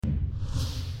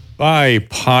By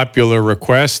popular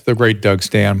request, the great Doug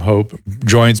Stanhope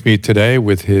joins me today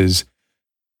with his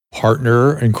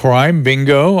partner in crime,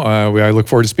 Bingo. I look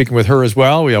forward to speaking with her as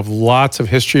well. We have lots of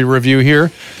history to review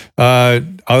here.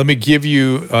 Let me give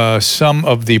you some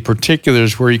of the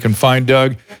particulars where you can find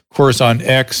Doug. Of course, on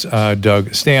X,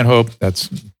 Doug Stanhope.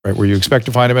 That's right where you expect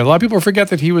to find him. And a lot of people forget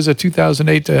that he was a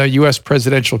 2008 U.S.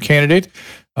 presidential candidate.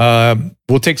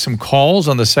 We'll take some calls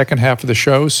on the second half of the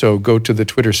show, so go to the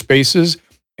Twitter Spaces,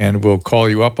 and we'll call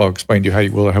you up. I'll explain to you how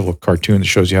we'll have a little cartoon that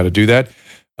shows you how to do that.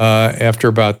 After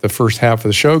about the first half of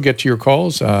the show, get to your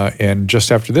calls. And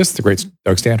just after this, the great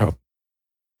Doug Stanhope.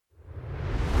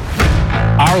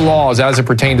 Our laws, as it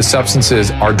pertains to substances,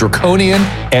 are draconian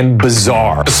and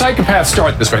bizarre. The psychopaths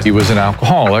start this way. He was an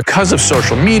alcoholic Because of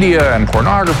social media and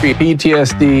pornography,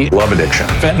 PTSD, love addiction,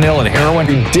 fentanyl and heroin,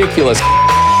 ridiculous.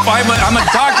 I'm a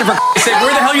doctor, for sake.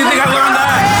 Where the hell do you think I learned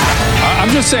that? I'm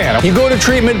just saying, you go to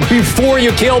treatment before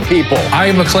you kill people. I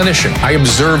am a clinician. I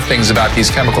observe things about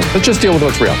these chemicals. Let's just deal with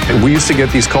what's real. We used to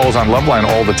get these calls on Loveline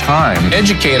all the time.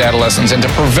 Educate adolescents and to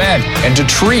prevent and to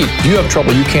treat. If you have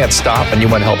trouble you can't stop and you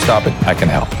want to help stop it, I can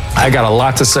help. I got a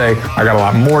lot to say. I got a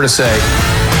lot more to say.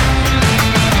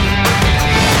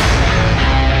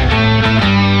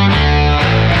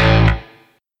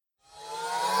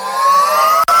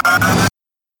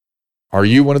 Are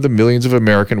you one of the millions of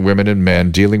American women and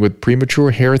men dealing with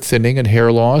premature hair thinning and hair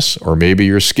loss? Or maybe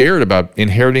you're scared about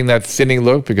inheriting that thinning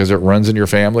look because it runs in your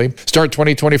family? Start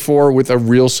 2024 with a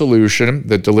real solution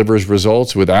that delivers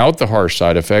results without the harsh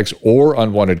side effects or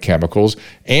unwanted chemicals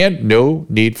and no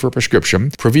need for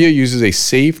prescription. Provia uses a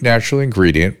safe natural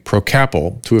ingredient,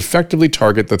 Procapil, to effectively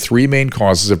target the three main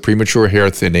causes of premature hair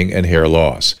thinning and hair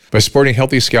loss. By supporting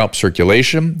healthy scalp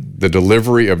circulation, the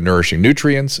delivery of nourishing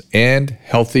nutrients, and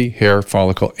healthy hair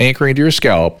follicle anchoring to your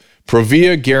scalp,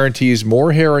 Provia guarantees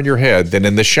more hair on your head than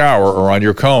in the shower or on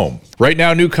your comb. Right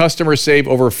now, new customers save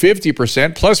over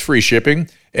 50% plus free shipping.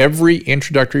 Every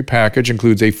introductory package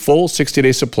includes a full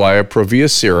 60-day supply of Provia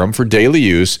serum for daily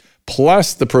use,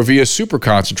 plus the Provia Super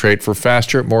Concentrate for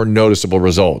faster, more noticeable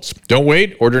results. Don't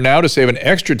wait. Order now to save an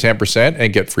extra 10%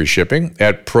 and get free shipping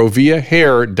at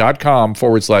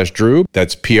proviahair.com/Drew.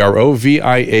 That's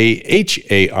PROVIAHAIR,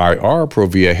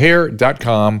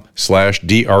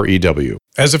 proviahair.com/DREW.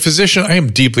 As a physician, I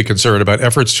am deeply concerned about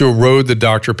efforts to erode the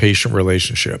doctor-patient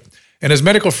relationship. And as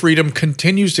medical freedom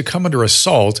continues to come under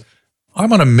assault,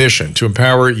 I'm on a mission to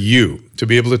empower you to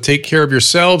be able to take care of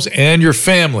yourselves and your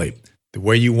family the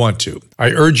way you want to. I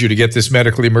urge you to get this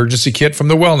medical emergency kit from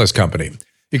the Wellness Company.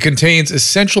 It contains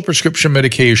essential prescription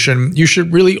medication you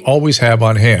should really always have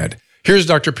on hand. Here's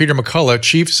Dr. Peter McCullough,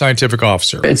 Chief Scientific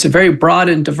Officer. It's a very broad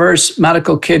and diverse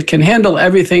medical kit, can handle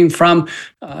everything from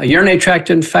a urinary tract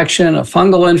infection, a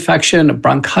fungal infection, a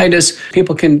bronchitis.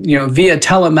 People can, via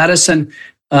telemedicine,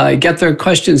 get their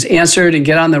questions answered and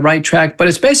get on the right track. But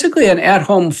it's basically an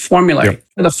at-home formula. Yep.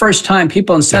 For the first time,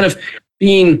 people, instead of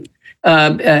being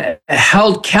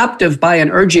held captive by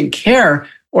an urgent care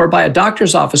or by a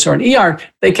doctor's office or an ER,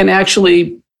 they can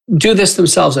actually do this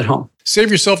themselves at home.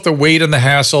 Save yourself the wait and the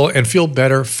hassle and feel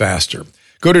better faster.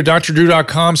 Go to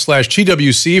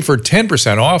drdrew.com/TWC for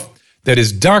 10% off. That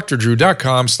is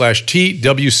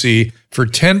drdrew.com/TWC for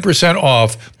 10%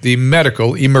 off the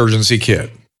medical emergency kit.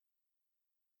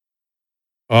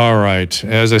 All right.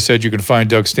 As I said, you can find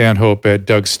Doug Stanhope at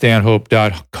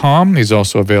dougstanhope.com. He's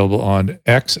also available on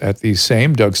X at the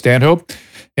same, Doug Stanhope.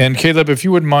 And Caleb, if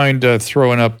you wouldn't mind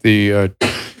throwing up the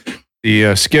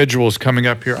schedules coming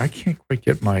up here. I can't quite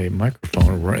get my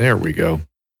microphone. There we go.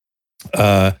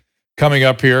 Coming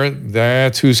up here,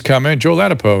 that's who's coming. Joe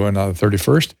Latipo on the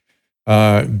 31st.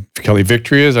 Kelly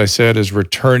Victory, as I said, is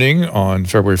returning on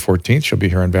February 14th. She'll be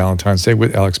here on Valentine's Day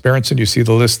with Alex Berenson. You see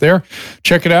the list there.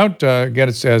 Check it out. Again,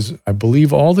 it says, I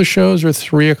believe all the shows are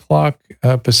 3 o'clock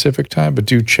Pacific time, but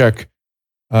do check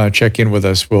in with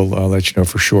us. We'll let you know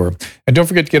for sure. And don't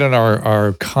forget to get on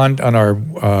our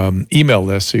email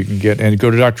list so you can get, and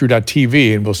go to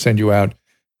drdrew.tv and we'll send you out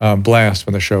blast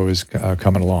when the show is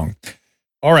coming along.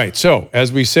 All right, so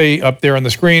as we say up there on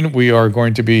the screen, we are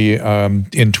going to be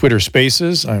in Twitter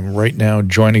Spaces. I'm right now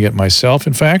joining it myself,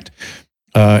 in fact.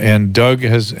 And Doug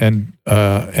and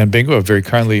Bingo have very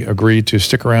kindly agreed to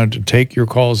stick around to take your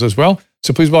calls as well.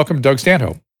 So please welcome Doug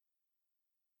Stanhope.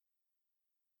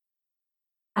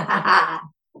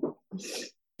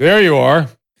 There you are.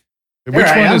 Which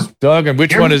one is Doug and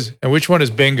which one is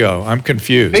Bingo? I'm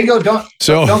confused. Bingo,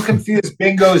 don't confuse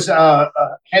Bingo's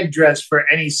headdress for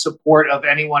any support of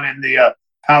anyone in the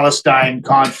Palestine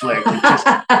conflict. It just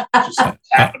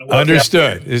happened to work.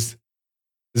 Understood. It's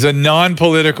a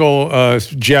non-political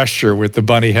gesture with the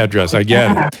bunny headdress. I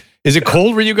get it. Is it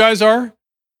cold where you guys are?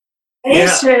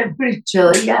 It's pretty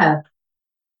chilly, yeah.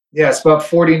 Yeah, it's about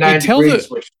 49 degrees,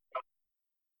 which is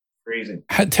freezing.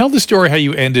 Tell the story how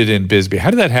you ended in Bisbee. How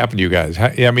did that happen to you guys?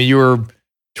 I mean, you were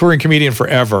touring comedian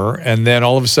forever, and then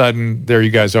all of a sudden, there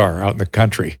you guys are out in the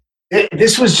country.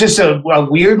 This was just a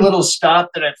weird little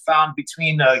stop that I found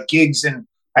between gigs, and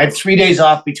I had 3 days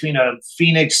off between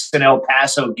Phoenix and El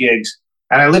Paso gigs,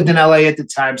 and I lived in LA at the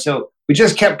time, so we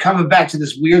just kept coming back to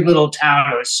this weird little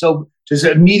town. It was so just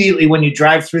immediately when you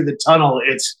drive through the tunnel,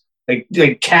 it's like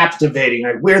captivating.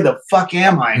 Like, where the fuck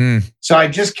am I? So I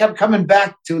just kept coming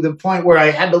back to the point where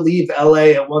I had to leave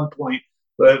LA at one point,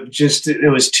 but just it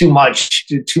was too much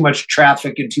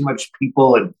traffic and too much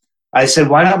people, and I said,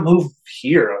 why not move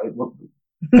here?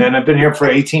 And I've been here for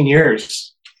 18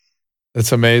 years.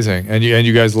 That's amazing. And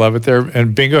you guys love it there.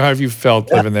 And Bingo, how have you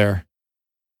felt living there?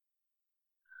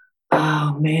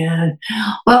 Oh, man.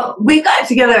 Well, we got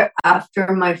together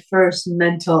after my first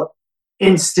mental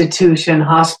institution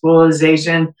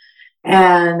hospitalization.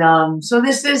 And so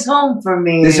this is home for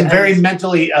me. This is very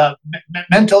mental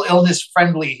illness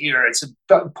friendly here. It's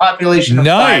a population of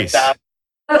 5,000.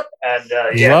 And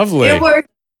lovely.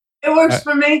 It works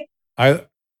for me. I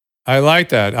like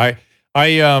that.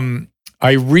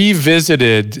 I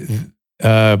revisited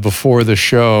before the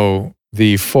show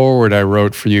the foreword I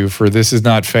wrote for you for "This Is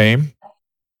Not Fame,"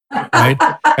 right?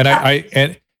 and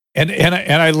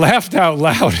I laughed out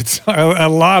loud. It's a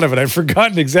lot of it. I've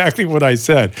forgotten exactly what I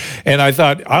said, and I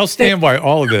thought I'll stand by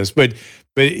all of this. But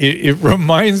it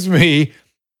reminds me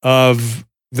of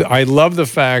I love the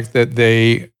fact that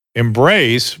they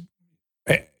embrace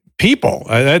people.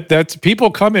 That's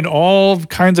people come in all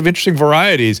kinds of interesting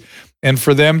varieties, and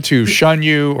for them to shun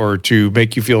you or to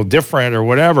make you feel different or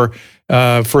whatever,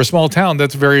 for a small town,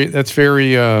 that's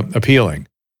very appealing.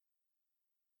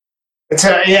 It's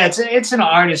an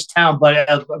artist town,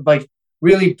 but like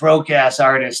really broke ass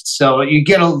artists. So you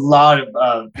get a lot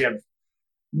of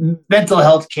mental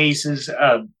health cases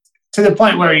to the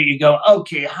point where you go,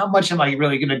 okay, how much am I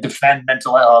really going to defend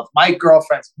mental health? My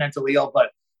girlfriend's mentally ill,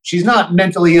 but she's not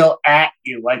mentally ill at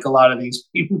you like a lot of these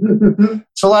people.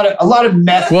 It's a lot of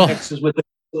meth mixes with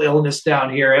the illness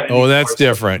down here. Oh, that's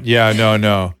different. Yeah,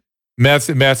 no. Meth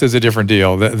is a different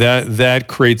deal. That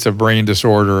creates a brain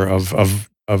disorder of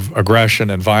aggression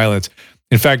and violence.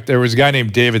 In fact, there was a guy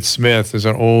named David Smith, who's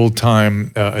an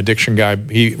old-time addiction guy.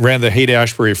 He ran the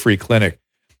Haight-Ashbury Free Clinic.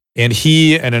 And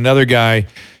he and another guy, I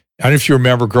don't know if you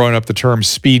remember growing up the term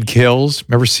speed kills.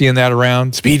 Remember seeing that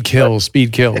around? Speed kills.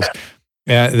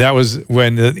 And that was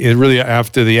when it really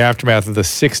after the aftermath of the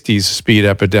 60s speed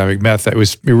epidemic, meth,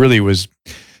 it really was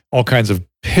all kinds of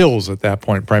pills at that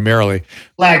point, primarily.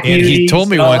 Black beauties. And he told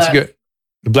me once,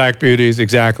 Black beauties,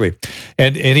 exactly.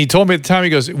 And he told me at the time, he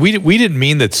goes, we didn't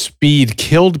mean that speed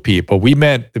killed people. We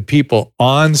meant the people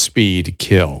on speed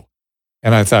kill.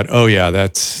 And I thought, oh yeah,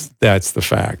 that's the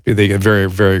fact. They get very,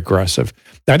 very aggressive.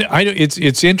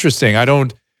 It's interesting. I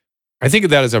think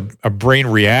of that as a brain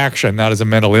reaction, not as a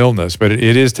mental illness, but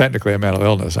it is technically a mental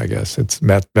illness, I guess. It's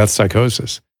meth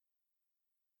psychosis.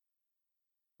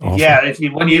 Awful. Yeah,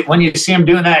 when you see him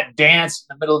doing that dance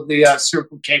in the middle of the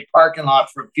Circle K parking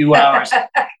lot for a few hours,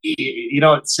 you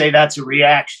don't say that's a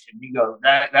reaction. You go,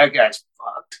 that guy's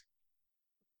fucked.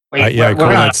 Wait, I call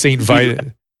that Saint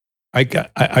Vita.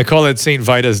 I call that Saint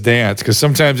Vita's dance because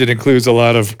sometimes it includes a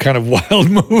lot of kind of wild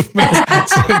movement.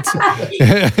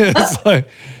 It's like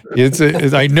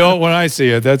I know it when I see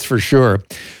it. That's for sure.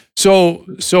 So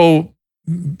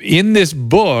in this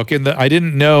book, I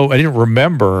didn't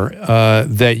remember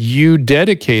that you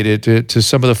dedicated to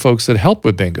some of the folks that helped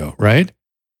with Bingo, right?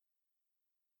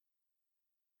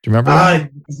 Do you remember that?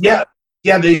 Yeah.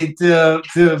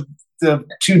 The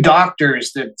two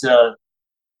doctors that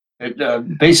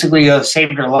basically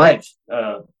saved her life.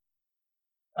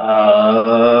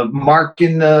 Mark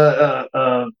and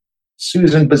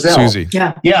Susan Bazell. Susie.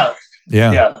 Yeah.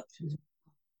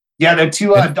 The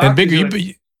two doctors. And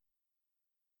Bingo,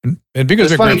 and Bingo's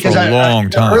been great for a long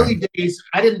time. In the early days,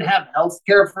 I didn't have health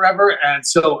care forever. And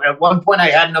so at one point I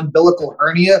had an umbilical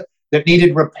hernia that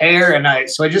needed repair. And I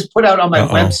just put out on my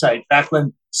website back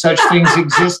when such things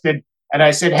existed. And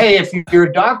I said, hey, if you're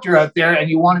a doctor out there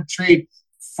and you want to trade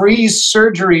free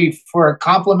surgery for a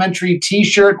complimentary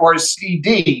T-shirt or a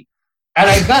CD, and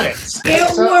I got it.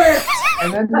 It worked.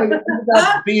 And then they ended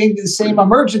up being the same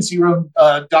emergency room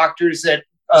doctors that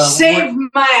saved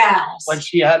my ass when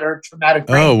she had her traumatic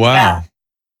brain. Oh, wow.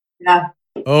 Yeah.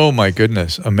 Oh, my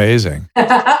goodness. Amazing.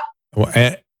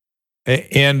 and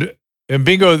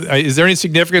Bingo, is there any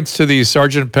significance to the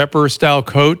Sgt. Pepper style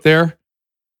coat there?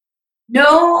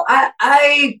 No,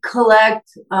 I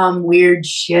collect weird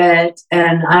shit,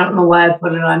 and I don't know why I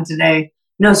put it on today.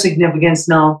 no significance.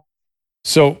 No.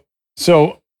 So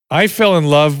I fell in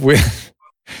love with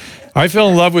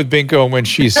Bingo when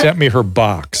she sent me her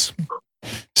box.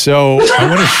 So I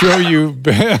want to show you.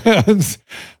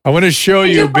 I want to show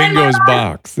you Bingo's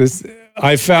box. We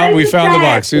found the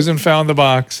box. Susan found the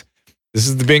box. This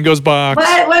is the Bingo's box,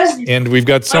 and we've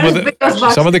got some of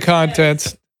the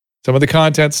contents. Some of the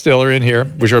contents still are in here,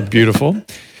 which are beautiful,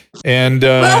 and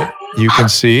you can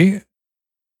see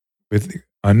with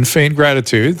unfeigned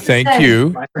gratitude. Thank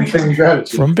you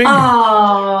from Bingo.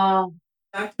 Oh.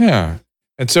 Yeah.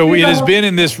 And so it has been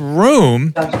in this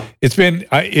room. It's been,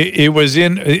 it was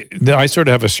in, I sort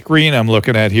of have a screen I'm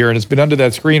looking at here, and it's been under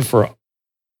that screen for,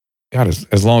 God,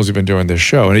 as long as we've been doing this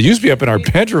show. And it used to be up in our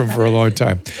bedroom for a long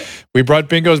time. We brought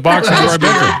Bingo's box into our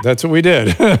bedroom. That's what we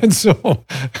did.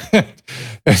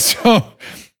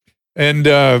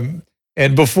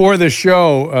 And before the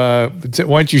show,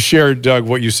 why don't you share, Doug,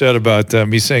 what you said about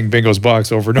me saying Bingo's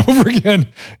box over and over again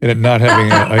and it not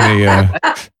having any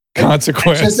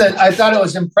consequence. Just that I thought it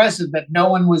was impressive that no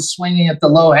one was swinging at the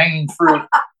low-hanging fruit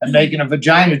and making a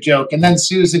vagina joke. And then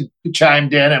Susan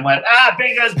chimed in and went,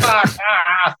 Bingo's box.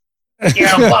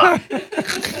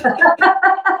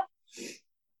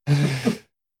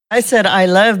 I said, I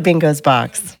love Bingo's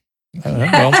box.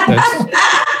 Well,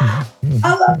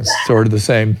 that's sort of the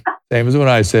same as what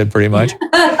I said, pretty much.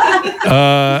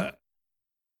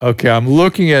 Okay, I'm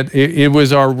looking at it.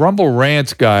 Was our Rumble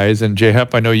Rants guys, and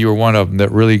J-Hep, I know you were one of them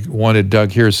that really wanted Doug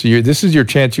here. So this is your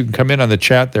chance. You can come in on the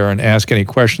chat there and ask any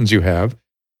questions you have.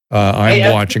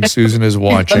 I'm watching. Susan is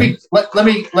watching. Let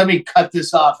me cut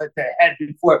this off at the head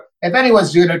before. If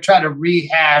anyone's going to try to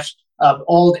rehash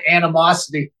old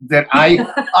animosity that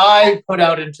I put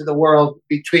out into the world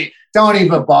don't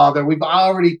even bother. We've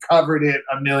already covered it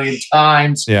a million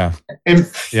times. Yeah. In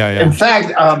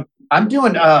fact, I'm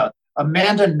doing.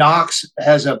 Amanda Knox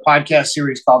has a podcast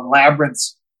series called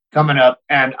Labyrinths coming up,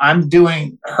 and I'm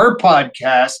doing her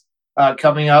podcast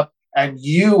coming up, and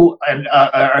you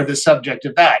are the subject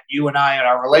of that. You and I and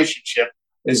our relationship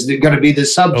is going to be the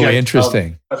subject. Oh,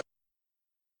 interesting.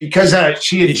 Because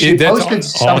she posted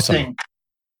something. Awesome.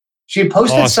 She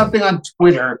posted something on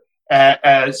Twitter,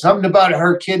 something about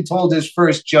her kid told his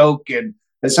first joke and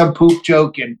some poop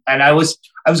joke, and I was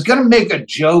going to make a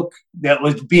joke that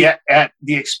would be at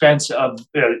the expense of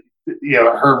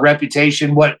her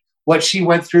reputation, what she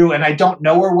went through, and I don't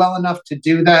know her well enough to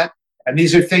do that. And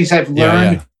these are things I've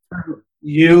learned through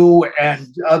you and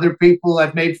other people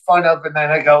I've made fun of, and then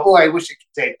I go, oh, I wish I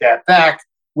could take that back.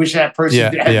 Wish that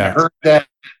person hadn't heard that.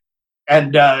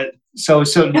 And so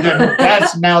then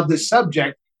that's now the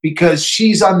subject, because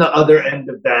she's on the other end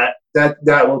of that.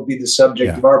 That will be the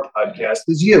subject of our podcast,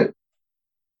 is you.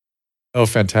 Oh,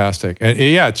 fantastic. And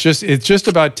it's just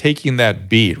about taking that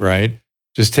beat, right?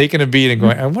 Just taking a beat and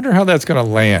going, I wonder how that's going to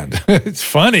land. It's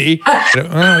funny.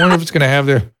 I wonder if it's going to have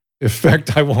the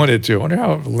effect I want it to. I wonder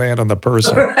how it will land on the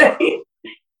person. Right.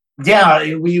 Yeah,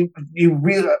 you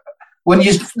really, when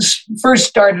you first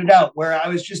started out, where I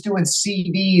was just doing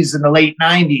CDs in the late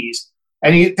 90s,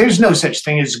 and there's no such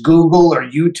thing as Google or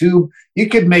YouTube. You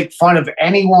could make fun of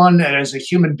anyone as a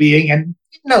human being and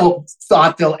no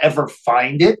thought they'll ever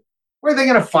find it. Where are they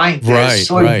going to find this?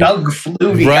 Doug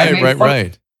Flutie.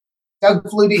 Right. Doug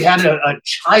Flutie had a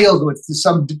child with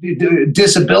some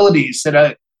disabilities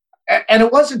and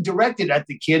it wasn't directed at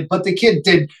the kid, but the kid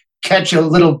did catch a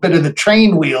little bit of the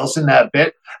train wheels in that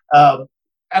bit. And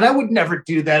I would never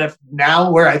do that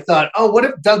where I thought, oh, what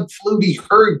if Doug Flutie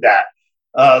heard that?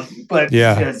 But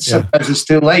sometimes it's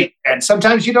too late. And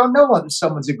sometimes you don't know whether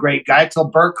someone's a great guy until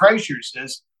Bert Kreischer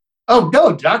says, oh,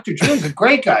 no, Dr. Drew is a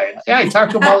great guy. Yeah, I talk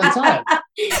to him all the time.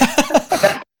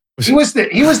 He was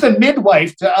the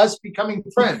midwife to us becoming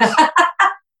friends.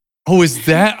 Oh, is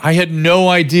that? I had no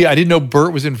idea. I didn't know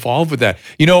Bert was involved with that.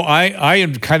 I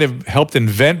had kind of helped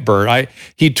invent Bert.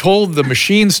 He told the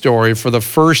machine story for the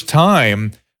first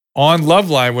time on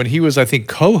Loveline when he was, I think,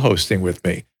 co-hosting with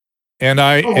me. And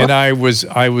I was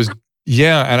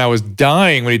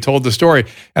dying when he told the story,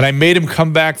 and I made him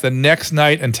come back the next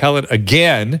night and tell it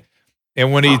again.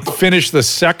 And when he finished the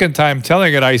second time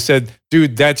telling it, I said,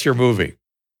 "Dude, that's your movie."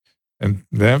 And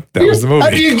that was the movie. How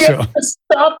do you get to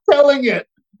stop telling it?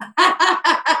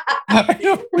 I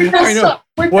know. We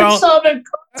just saw him in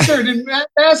concert in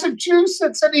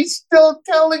Massachusetts, and he's still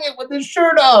telling it with his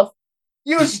shirt off.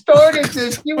 You started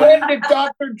this. You ended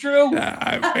Dr. Drew.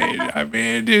 I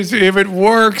mean, if it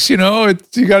works, you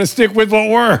got to stick with what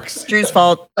works. Drew's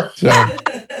fault. So,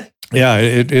 yeah,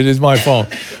 it is my fault.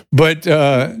 But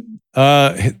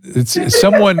it's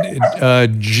someone,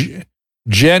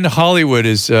 Jen Hollywood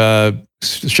is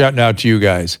shouting out to you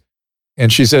guys.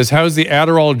 And she says, how's the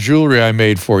Adderall jewelry I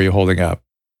made for you holding up?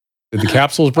 Did the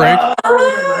capsules break?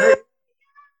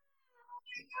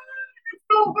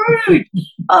 So great.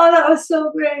 Oh, that was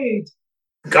so great.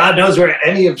 God knows where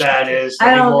any of that is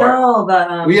I don't anymore. know,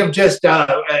 but We have just, I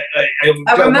don't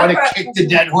want to kick the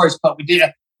dead horse, but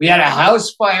we had a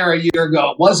house fire a year ago.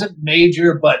 It wasn't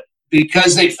major, but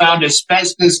because they found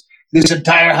asbestos, this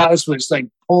entire house was like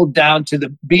pulled down to the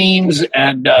beams.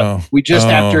 And we just,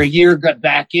 after a year, got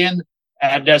back in.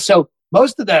 And so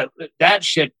most of that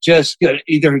shit just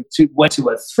went to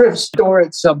a thrift store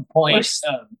at some point.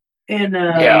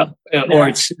 Or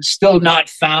it's still not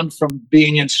found from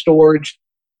being in storage.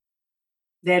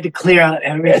 They had to clear out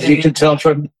everything. As you can tell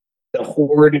from the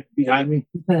hoard behind me.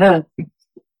 That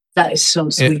is so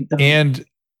sweet, though. And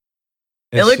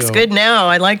it looks good now.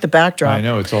 I like the backdrop. I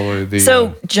know, it's all over the... So,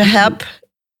 Jahep,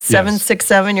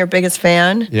 767, your biggest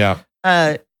fan,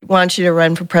 wants you to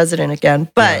run for president again.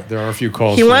 But there are a few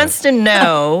calls. He wants to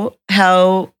know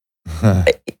what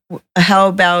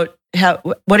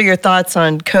are your thoughts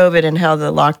on COVID and how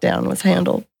the lockdown was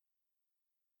handled?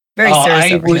 Very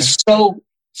serious. I was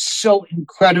so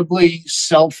incredibly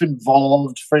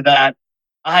self-involved for that.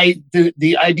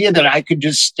 The idea that I could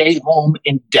just stay home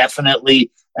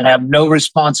indefinitely and have no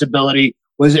responsibility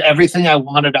was everything I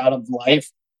wanted out of life.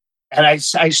 And I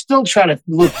still try to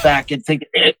look back and think,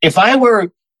 if I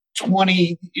were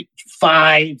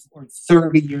 25 or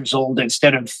 30 years old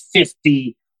instead of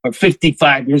 50 or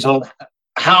 55 years old,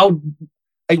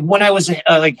 when I was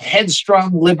like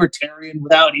headstrong libertarian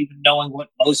without even knowing what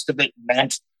most of it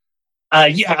meant,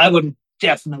 I would have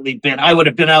definitely been. I would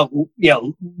have been out,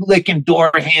 licking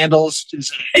door handles.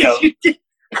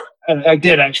 I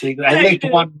did actually. I licked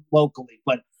one locally,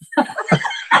 but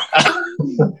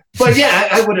but yeah,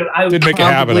 I would have. I did make a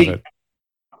habit of it.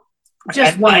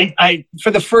 I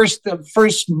for the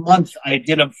first month, I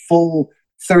did a full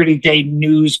 30-day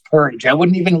news purge. I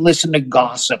wouldn't even listen to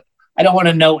gossip. I don't want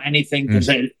to know anything because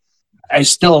I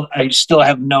still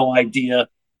have no idea.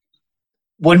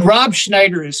 When Rob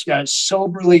Schneider is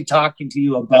soberly talking to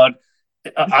you about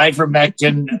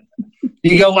ivermectin,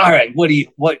 you go, all right,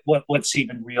 what's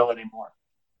even real anymore?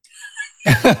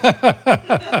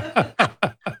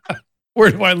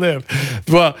 Where do I live?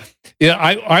 Well,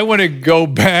 I want to go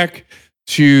back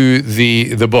to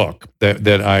the book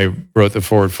that I wrote the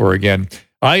foreword for again.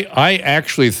 I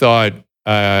actually thought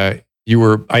I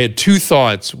had two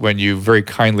thoughts when you very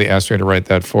kindly asked me to write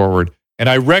that foreword. And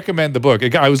I recommend the book.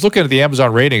 I was looking at the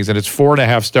Amazon ratings, and it's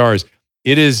 4.5 stars.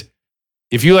 It is,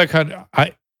 if you like,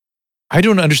 I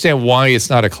don't understand why it's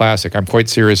not a classic. I'm quite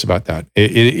serious about that.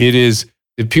 It is,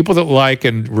 people that like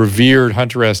and revered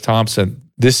Hunter S. Thompson,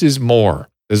 this is more.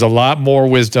 There's a lot more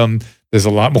wisdom. There's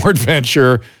a lot more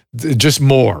adventure, just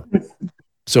more.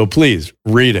 So please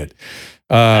read it.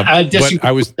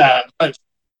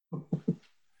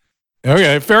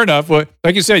 Okay, fair enough. Well,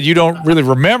 like you said, you don't really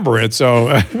remember it,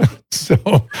 so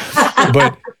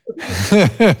but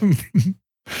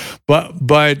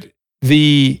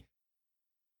the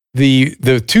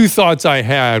two thoughts I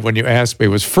had when you asked me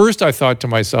was, first I thought to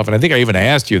myself, and I think I even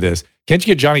asked you this, can't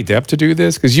you get Johnny Depp to do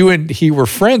this? Because you and he were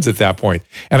friends at that point.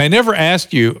 And I never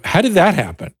asked you, how did that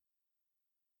happen?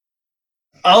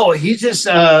 Oh, he just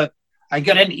I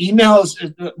got an email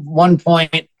at one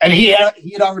point, and he had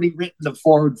already written the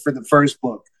foreword for the first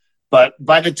book. But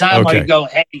by the time I go,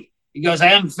 hey, he goes, I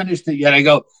haven't finished it yet. I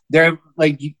go, they're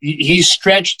like, he's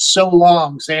stretched so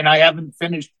long saying I haven't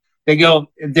finished. They go,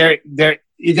 they're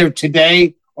either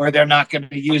today or they're not going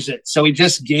to use it. So he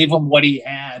just gave him what he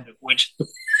had, which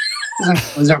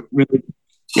wasn't really,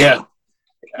 It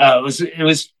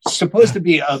was supposed to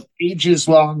be a pages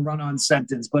long run-on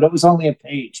sentence, but it was only a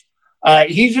page.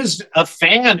 He's just a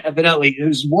fan, evidently.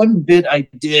 There's one bit I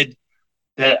did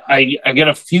that I get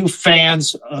a few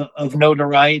fans of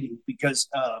notoriety because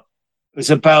it was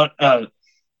about, do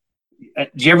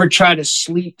you ever try to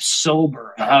sleep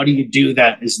sober? How do you do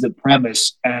that is the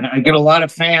premise. And I get a lot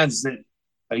of fans that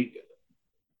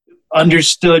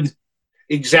understood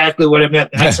exactly what I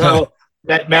meant. That's how I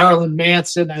met Marilyn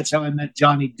Manson. That's how I met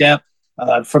Johnny Depp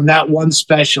from that one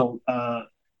special.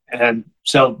 And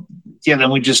so, then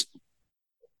we just,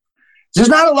 there's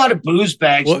not a lot of booze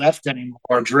bags left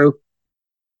anymore, Drew.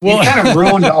 You kind of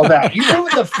ruined all that. You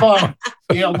ruined the fun,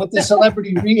 with the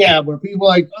celebrity rehab where people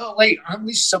are like, oh, wait, aren't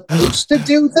we supposed to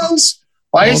do those?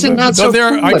 Why is it not so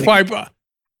cool?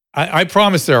 I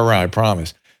promise they're around. I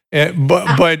promise. I've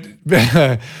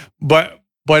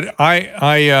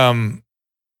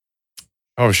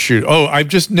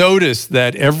just noticed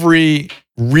that every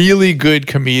really good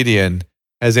comedian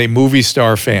has a movie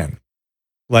star fan.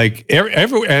 Like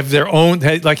every have their own.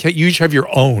 Like you each have your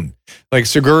own. Like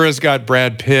Segura's got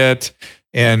Brad Pitt,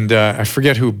 and I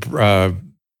forget who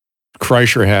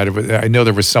Kreischer had. I know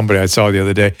there was somebody I saw the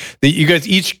other day. You guys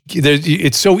each.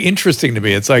 It's so interesting to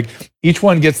me. It's like each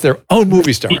one gets their own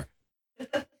movie star.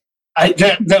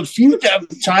 The few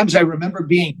times I remember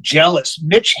being jealous,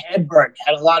 Mitch Hedberg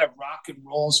had a lot of rock and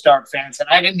roll star fans, and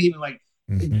I didn't even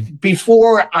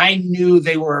before I knew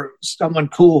they were someone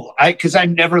cool. Because I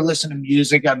never listened to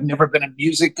music. I've never been a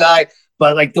music guy,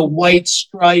 but like the White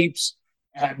Stripes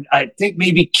and I think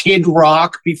maybe Kid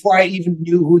Rock, before I even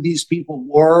knew who these people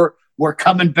were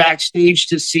coming backstage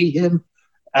to see him.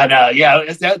 And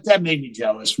that made me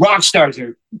jealous. Rock stars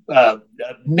are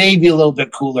maybe a little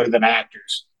bit cooler than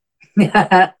actors.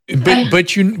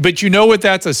 but you know what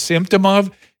that's a symptom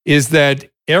of is that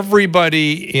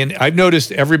I've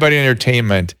noticed everybody in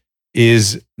entertainment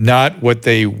is not what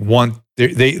they want.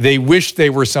 They wish they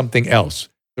were something else.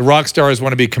 The rock stars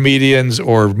want to be comedians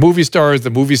or movie stars. The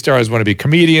movie stars want to be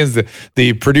comedians.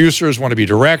 The producers want to be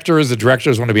directors. The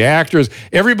directors want to be actors.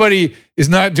 Everybody is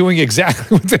not doing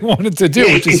exactly what they wanted to do,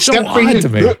 which is so odd to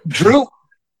me. Drew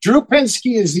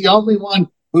Pinsky is the only one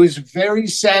who is very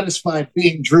satisfied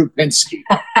being Drew Pinsky.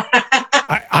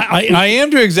 I am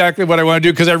doing exactly what I want to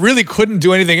do because I really couldn't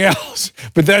do anything else.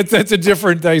 But that's a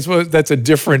different. I suppose that's a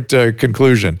different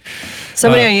conclusion.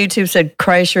 Somebody on YouTube said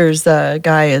Kreischer's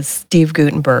guy is Steve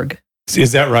Guttenberg.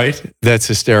 Is that right? That's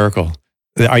hysterical.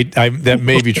 That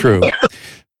may be true.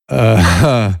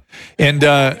 I can't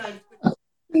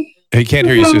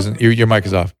hear you, Susan. Your mic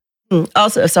is off.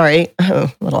 Also, sorry, a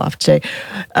little off today.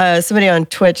 Somebody on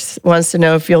Twitch wants to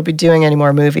know if you'll be doing any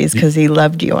more movies because he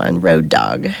loved you on Road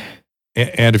Dogg.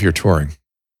 And if you're touring.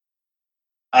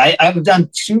 I've done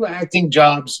 2 acting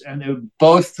jobs, and they're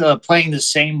both playing the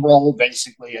same role,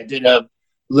 basically. I did a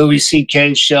Louis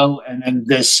C.K. show, and then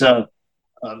this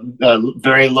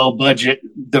very low budget,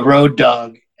 The Road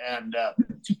Dogg. And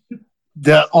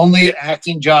the only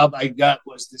acting job I got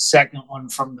was the second one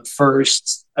from the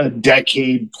first a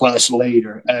decade plus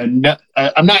later. And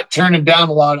I'm not turning down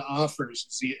a lot of offers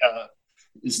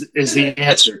is the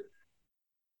answer.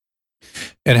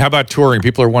 And how about touring?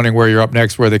 People are wondering where you're up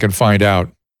next, where they can find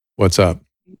out what's up.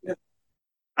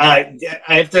 I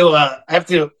have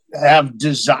to have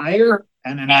desire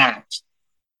and an act,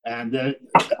 and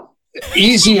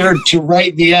easier to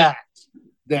write the act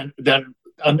than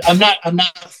I'm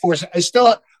not forced.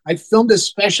 I filmed a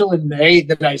special in May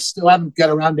that I still haven't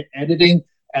got around to editing,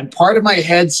 and part of my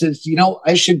head says,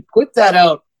 I should put that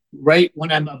out right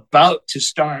when I'm about to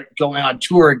start going on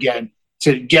tour again.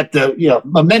 To get the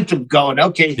momentum going.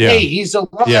 Okay, hey, he's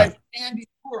alive and he's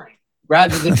touring.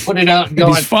 Rather than put it out and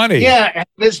going, he's funny. Yeah, and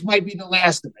this might be the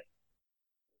last of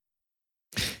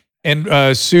it.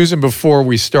 And Susan, before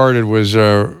we started, was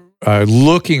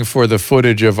looking for the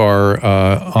footage of our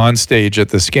onstage at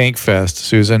the Skank Fest.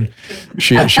 Susan,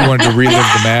 she wanted to relive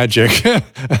the magic.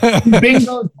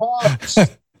 Bingo's box.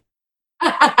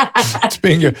 It's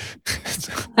bingo.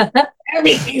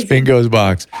 It's Bingo's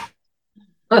box.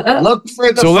 Look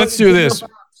for the so let's do this.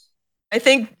 I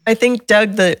think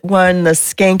Doug won the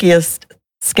skankiest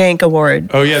Skank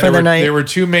Award. Oh yeah, for the night. There were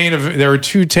 2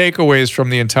 takeaways from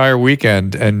the entire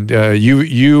weekend, and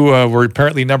you were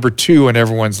apparently number 2 on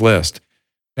everyone's list.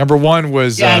 Number 1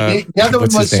 was the other one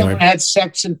was someone had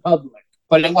sex in public,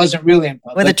 but it wasn't really in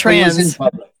public. With a trans. It was in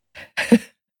public.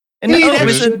 No, it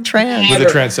was a trans. With a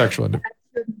transsexual. It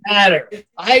didn't matter.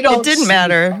 It didn't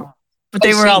matter. But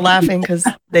they were all laughing because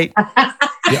they.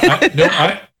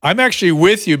 I'm actually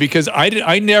with you because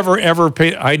I never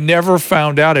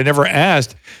found out. I never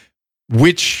asked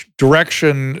which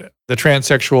direction the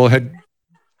transsexual had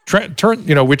turned.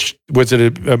 Which was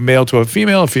it a male to a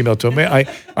female to a male?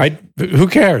 I who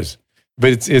cares?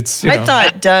 But it's. I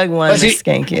thought Doug won the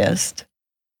skankiest.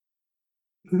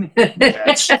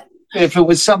 If it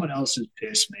was someone else's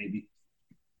piss, maybe.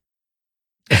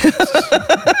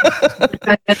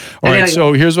 All right,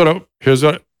 so here's what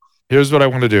I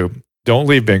want to do. Don't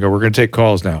leave, Bingo. We're going to take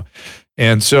calls now.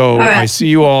 And so I see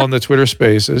you all in the Twitter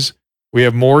Spaces. We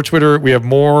have more Twitter. We have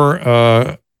more.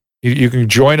 You can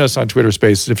join us on Twitter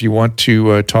Spaces if you want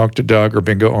to talk to Doug or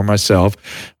Bingo or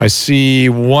myself. I see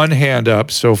one hand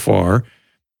up so far.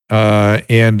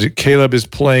 And Caleb is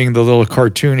playing the little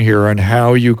cartoon here on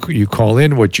how you call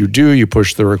in, what you do. You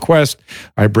push the request.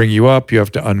 I bring you up. You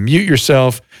have to unmute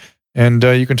yourself. And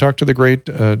you can talk to the great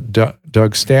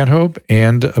Doug Stanhope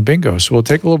and Bingo. So we'll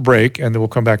take a little break, and then we'll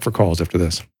come back for calls after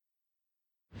this.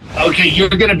 Okay, you're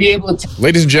going to be able to...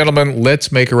 Ladies and gentlemen,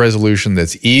 let's make a resolution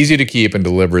that's easy to keep and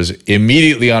delivers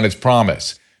immediately on its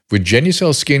promise. With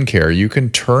Genucel Skincare, you can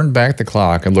turn back the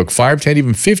clock and look 5, 10,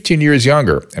 even 15 years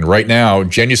younger. And right now,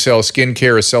 Genucel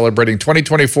Skincare is celebrating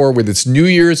 2024 with its New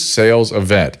Year's sales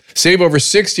event. Save over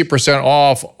 60%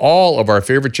 off all of our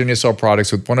favorite Genucel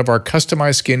products with one of our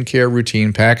customized skincare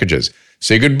routine packages.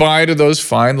 Say goodbye to those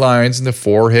fine lines in the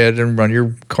forehead and around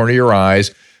your corner of your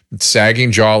eyes,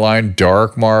 sagging jawline,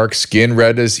 dark marks, skin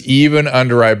redness, even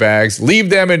under eye bags. Leave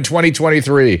them in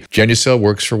 2023. Genucel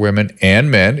works for women and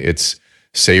men. It's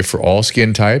safe for all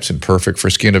skin types and perfect for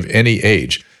skin of any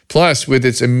age. Plus, with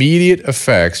its immediate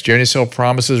effects, Genucel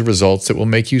promises results that will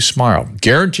make you smile.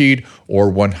 Guaranteed or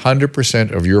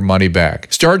 100% of your money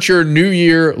back. Start your new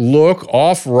year look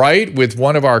off right with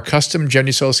one of our custom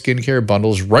Genucel skincare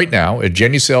bundles right now at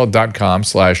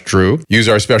Genucel.com/Drew. Use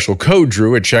our special code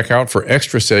Drew at checkout for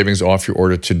extra savings off your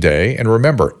order today. And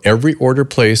remember, every order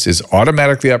placed is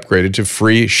automatically upgraded to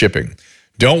free shipping.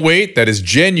 Don't wait. That is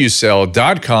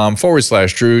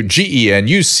Genucel.com/Drew,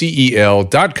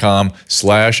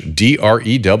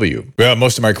 GENUCEL.com/DREW. Well,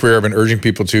 most of my career I've been urging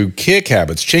people to kick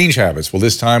habits, change habits. Well,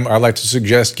 this time I'd like to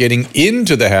suggest getting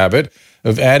into the habit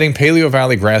of adding Paleo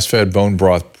Valley grass-fed bone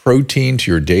broth protein to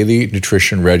your daily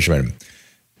nutrition regimen.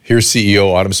 Here's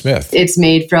CEO Autumn Smith. It's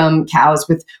made from cows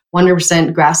with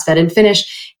 100% grass-fed and finished,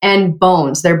 and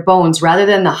bones. They're bones rather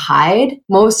than the hide.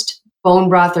 Most bone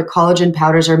broth or collagen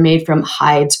powders are made from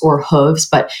hides or hooves,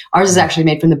 but ours is actually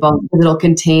made from the bone because it'll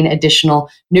contain additional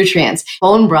nutrients.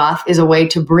 Bone broth is a way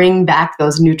to bring back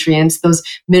those nutrients, those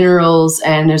minerals,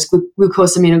 and there's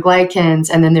glucosaminoglycans,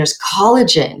 and then there's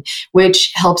collagen,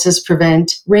 which helps us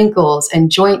prevent wrinkles and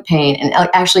joint pain and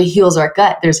actually heals our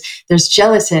gut. There's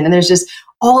gelatin, and there's just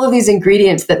all of these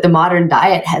ingredients that the modern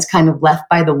diet has kind of left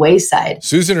by the wayside.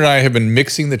 Susan and I have been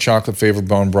mixing the chocolate-flavored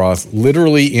bone broth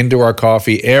literally into our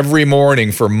coffee every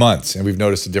morning for months, and we've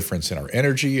noticed a difference in our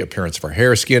energy, appearance of our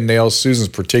hair, skin, nails. Susan's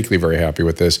particularly very happy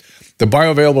with this. The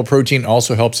bioavailable protein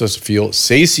also helps us feel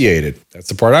satiated. That's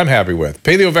the part I'm happy with.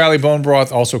 Paleo Valley bone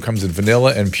broth also comes in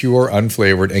vanilla and pure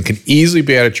unflavored and can easily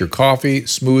be added to your coffee,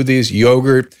 smoothies,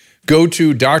 yogurt. Go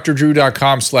to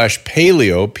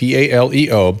drdrew.com/paleo,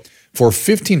 P-A-L-E-O, for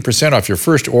 15% off your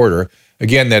first order.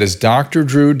 Again, that is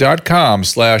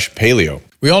drdrew.com/paleo.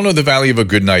 We all know the value of a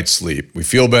good night's sleep. We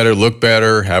feel better, look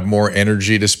better, have more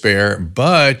energy to spare,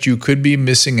 but you could be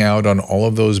missing out on all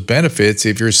of those benefits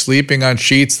if you're sleeping on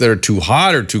sheets that are too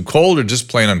hot or too cold or just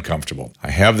plain uncomfortable.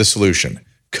 I have the solution.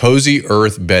 Cozy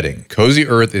Earth bedding. Cozy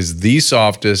Earth is the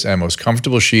softest and most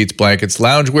comfortable sheets, blankets,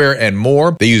 loungewear, and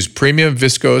more. They use premium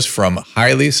viscose from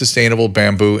highly sustainable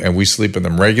bamboo, and we sleep in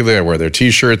them regularly. I wear their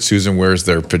t-shirts. Susan wears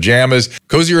their pajamas.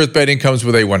 Cozy Earth bedding comes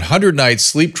with a 100-night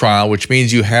sleep trial, which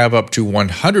means you have up to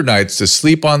 100 nights to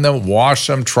sleep on them, wash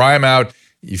them, try them out.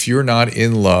 If you're not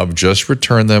in love, just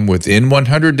return them within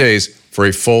 100 days for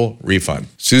a full refund.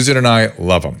 Susan and I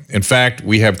love them. In fact,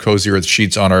 we have Cozy Earth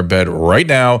sheets on our bed right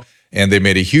now, and they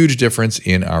made a huge difference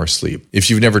in our sleep. If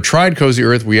you've never tried Cozy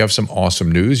Earth, we have some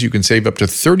awesome news. You can save up to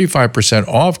 35%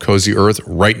 off Cozy Earth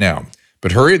right now.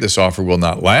 But hurry, this offer will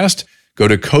not last. Go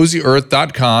to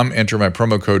CozyEarth.com, enter my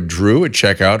promo code DREW at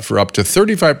checkout for up to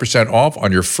 35% off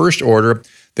on your first order.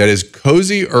 That is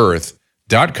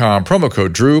CozyEarth.com, promo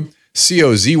code DREW,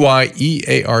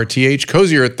 COZYEARTH,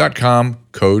 CozyEarth.com,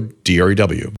 code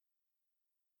DREW.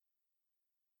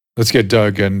 Let's get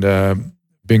Doug and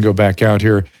Bingo back out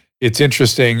here. It's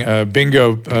interesting,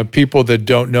 Bingo, people that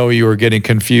don't know you are getting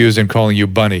confused and calling you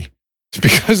Bunny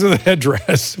because of the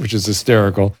headdress, which is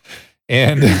hysterical.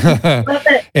 And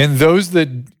and those that,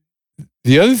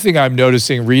 the other thing I'm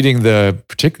noticing reading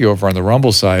particularly over on the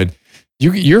Rumble side,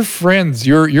 your friends,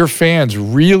 your fans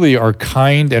really are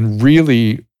kind and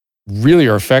really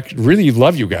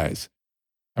love you guys.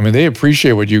 I mean, they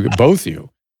appreciate what both you,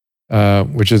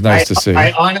 which is nice to see.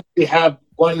 I honestly have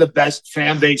one of the best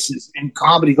fan bases in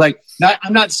comedy.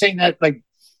 I'm not saying that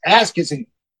ass-kissing.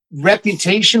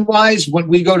 Reputation-wise, when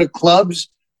we go to clubs,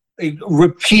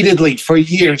 repeatedly for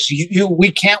years,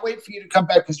 we can't wait for you to come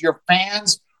back because your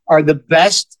fans are the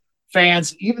best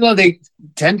fans, even though they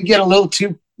tend to get a little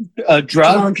too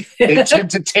drunk. They tend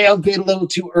to tailgate a little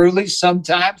too early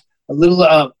sometimes,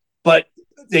 but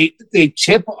they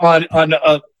tip on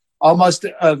almost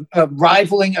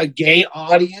rivaling a gay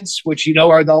audience, which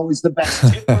are always the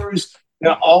best tippers.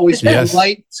 They're always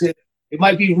polite. It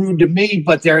might be rude to me,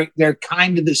 but they're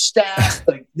kind to the staff.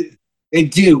 They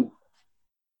do.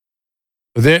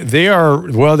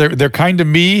 They're kind to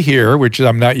me here, which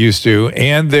I'm not used to,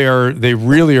 and they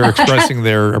really are expressing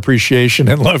their appreciation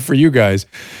and love for you guys.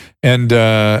 And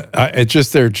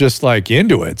they're just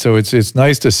into it. So it's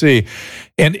nice to see.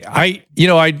 And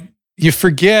you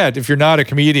forget, if you're not a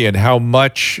comedian, how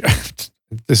much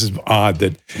this is odd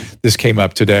that this came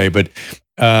up today, but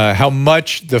how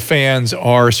much the fans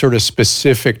are sort of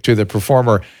specific to the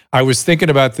performer. I was thinking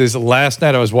about this last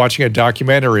night. I was watching a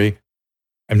documentary.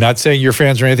 I'm not saying you're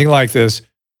fans or anything like this,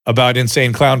 about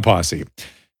Insane Clown Posse.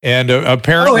 And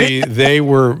apparently they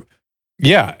were,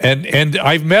 yeah. And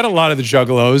I've met a lot of the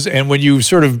Juggalos, and when you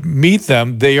sort of meet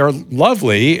them, they are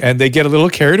lovely and they get a little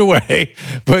carried away,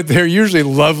 but they're usually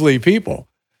lovely people.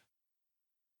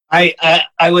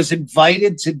 I was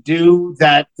invited to do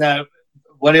that,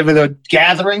 whatever, the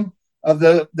gathering of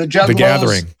the Juggalos. The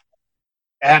gathering.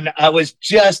 And I was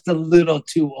just a little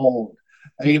too old.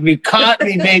 I mean, you caught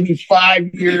me maybe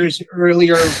 5 years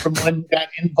earlier from when that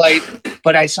invite,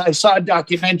 but I saw a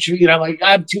documentary, and I'm like,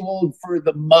 I'm too old for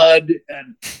the mud,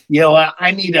 and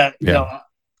I need a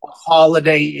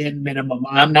Holiday Inn minimum.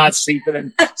 I'm not sleeping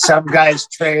in some guy's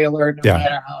trailer, no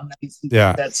matter how nice he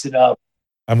sets it up.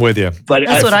 I'm with you. But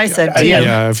that's what I said too.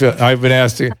 Yeah, I've been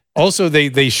asked to. Also,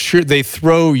 they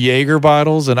throw Jaeger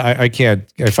bottles, and I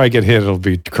can't. If I get hit, it'll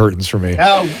be curtains for me.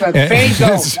 No,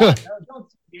 Fago.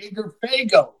 Jaeger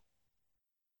Fago.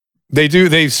 They do.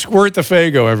 They squirt the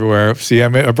Fago everywhere. See,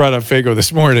 I brought up Fago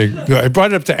this morning. I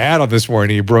brought it up to Adam this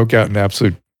morning. He broke out in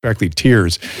practically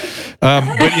tears.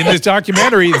 But in this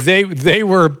documentary, they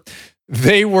were picked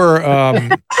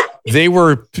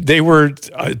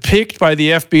by the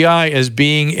FBI as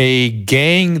being a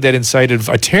gang that incited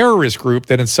a terrorist group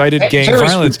that incited gang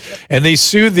violence, and they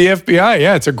sued the FBI.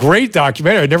 Yeah, it's a great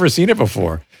documentary. I'd never seen it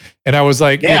before. And I was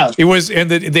like, it was,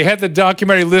 and they had the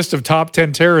documentary list of top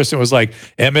 10 terrorists. And it was like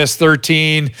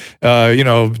MS-13,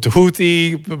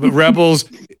 Houthi rebels,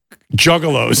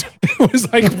 Juggalos. It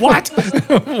was like, what?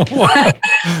 What?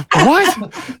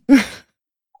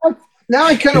 Now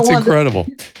I kind of want. It's incredible.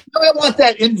 Now I want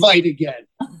that invite again.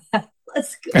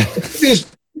 Let's go.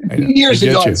 Years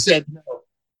ago, I said no.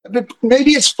 But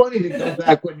maybe it's funny to go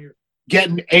back when you're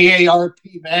getting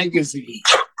AARP magazine.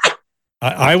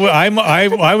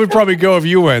 I would probably go if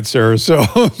you went, sir. So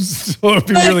it'd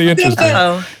be really interesting.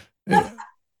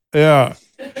 Yeah,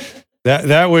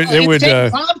 that would you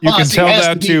can tell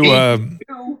that to.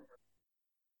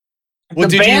 Well,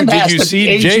 did you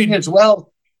see Jay as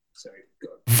well?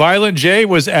 Violent J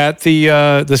was at the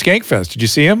Skankfest. Did you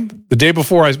see him the day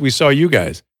before we saw you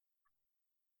guys?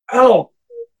 Oh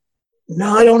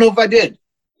no, I don't know if I did.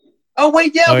 Oh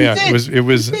wait, yeah, we did. It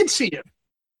was. We did see him.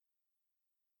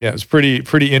 Yeah, it was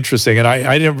pretty interesting, and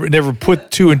I never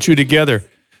put two and two together.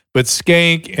 But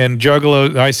Skank and Juggalo,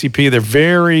 ICP, they're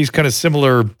very kind of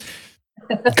similar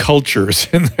cultures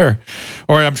in there.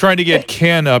 All right, I'm trying to get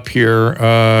Ken up here,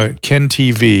 Ken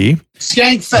TV.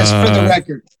 Skankfest, for the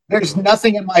record. There's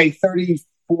nothing in my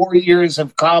 34 years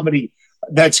of comedy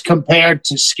that's compared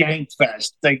to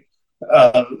Skankfest. It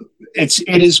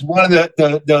is one of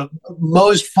the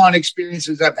most fun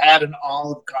experiences I've had in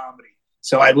all of comedy.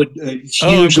 So I would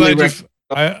hugely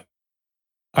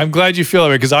I'm glad you feel that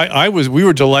way, because we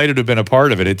were delighted to have been a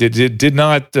part of it. It did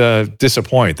not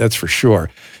disappoint, that's for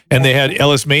sure. And they had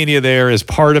Ellis Mania there as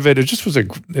part of it. It just was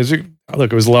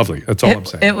it was lovely. That's all I'm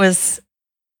saying. It was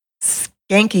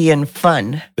skanky and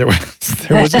fun. There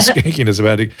was a skankiness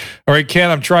about it. All right, Ken,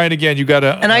 I'm trying again. You got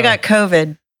to. And I got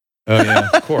COVID. Oh yeah,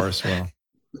 of course. Well,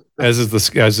 as is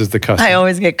the custom. I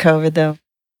always get COVID though.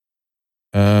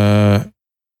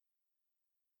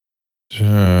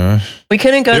 We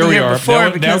couldn't go there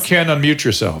before now Ken, unmute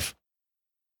yourself.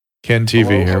 Ken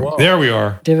TV here. Hello. There we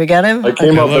are. Did we get him? I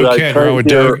came up and I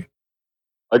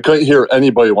couldn't hear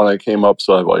anybody when I came up,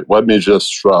 so I let me just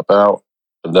drop out,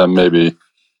 and then maybe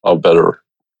I'll better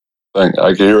thing.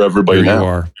 I can hear everybody Here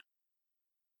now.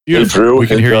 You are. Hey, Drew. We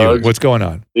can hey, hear Doug. you. What's going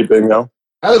on? Hey, Bingo.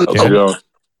 How's it going?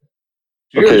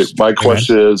 Okay, my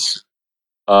question is,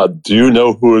 do you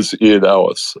know who is Ian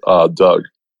Ellis, Doug?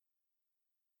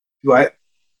 What?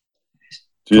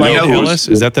 Do you Ian know Ellis?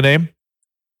 Is that the name?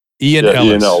 Ian Ellis.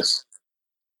 Ian Ellis.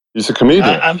 He's a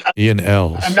comedian. Ian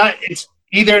Ellis. I'm not. It's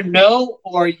either no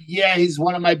or yeah. He's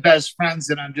one of my best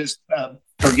friends, and I'm just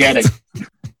forgetting.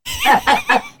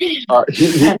 He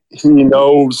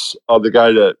knows the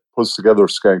guy that puts together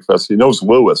Skankfest. He knows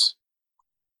Lewis.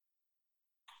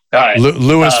 All right.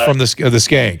 Lewis from the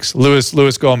Skanks.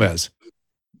 Lewis Gomez.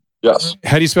 Yes.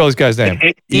 How do you spell this guy's name?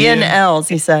 Ian Ells,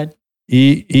 he said.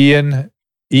 Ian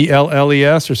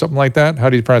ELLES or something like that. How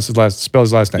do you spell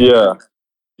his last name? Yeah.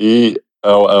 ELLES.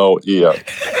 IS.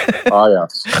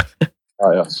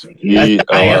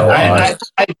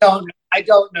 ELLES. I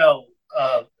don't know.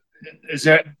 Is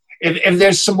there if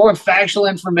there's some more factual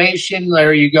information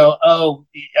where you go,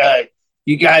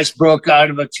 you guys broke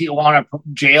out of a Tijuana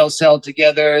jail cell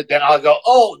together, then I'll go,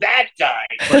 oh, that guy.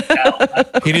 But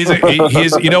no.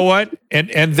 He's you know what?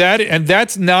 And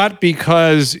that's not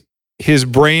because his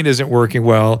brain isn't working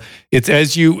well. It's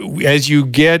if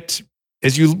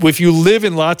you live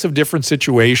in lots of different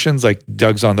situations, like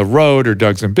Doug's on the road or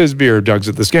Doug's in Bisbee or Doug's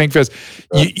at the Skankfest,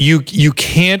 you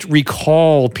can't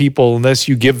recall people unless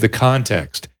you give the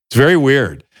context. It's very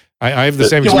weird. I have the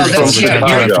same experience all the time. I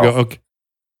have to go, okay.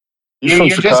 You're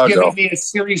just giving me a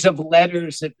series of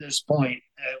letters at this point.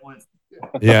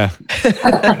 Yeah.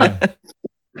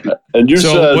 And you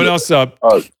said, what else up?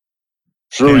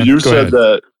 Drew, you said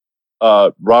that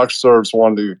rock stars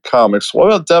wanted to do comics. What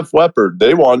about Def Leppard?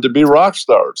 They wanted to be rock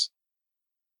stars.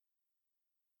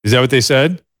 Is that what they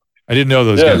said? I didn't know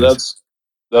those guys. Yeah,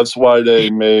 that's why they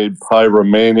made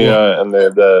Pyromania and they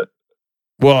had that.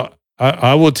 Well,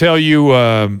 I will tell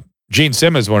you, Gene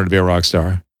Simmons wanted to be a rock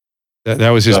star.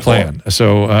 That was his plan.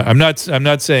 So I'm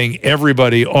not saying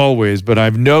everybody always, but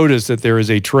I've noticed that there is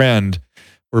a trend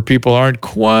where people aren't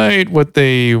quite what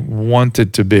they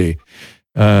wanted to be.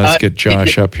 Let's get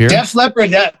Josh up here. Def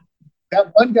Leppard, that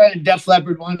one guy in Def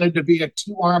Leppard wanted to be a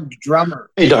two-armed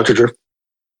drummer. Hey, Dr. Drew.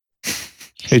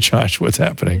 Hey, Josh, what's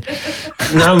happening?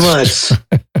 Not much.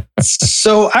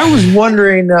 So I was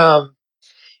wondering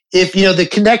if, the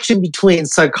connection between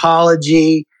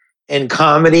psychology and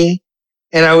comedy.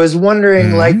 And I was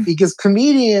wondering, because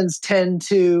comedians tend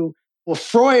to,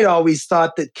 Freud always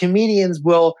thought that comedians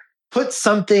will put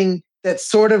something that's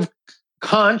sort of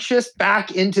conscious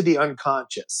back into the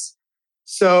unconscious.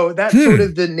 So that's sort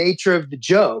of the nature of the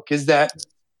joke, is that,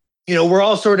 we're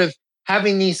all sort of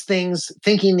having these things,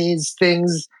 thinking these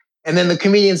things. And then the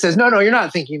comedian says, no, you're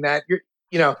not thinking that.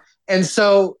 And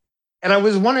I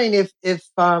was wondering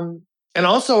and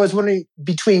also I was wondering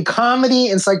between comedy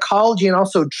and psychology and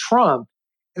also Trump,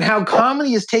 and how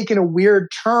comedy has taken a weird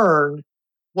turn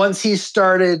once he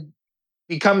started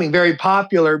becoming very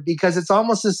popular, because it's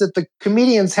almost as if the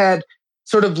comedians had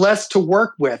sort of less to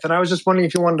work with. And I was just wondering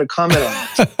if you wanted to comment on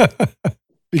it.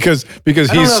 because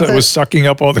he was sucking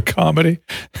up all the comedy?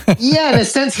 Yeah, in a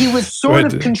sense, he was sort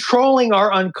of controlling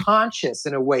our unconscious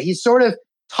in a way. He sort of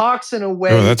talks in a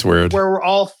way that's weird. Where we're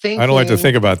all thinking. I don't like to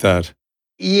think about that.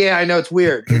 Yeah, I know, it's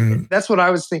weird. That's what I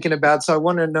was thinking about. So I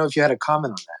wanted to know if you had a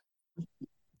comment on that.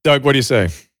 Doug, what do you say?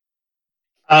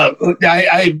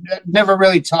 I never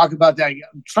really talk about that.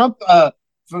 Trump,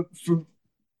 from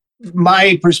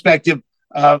my perspective,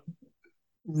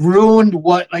 ruined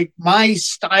my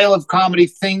style of comedy,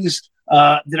 things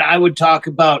that I would talk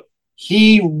about.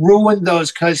 He ruined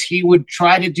those because he would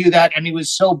try to do that, and he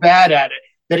was so bad at it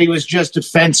that he was just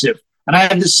offensive. And I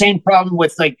have the same problem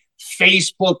with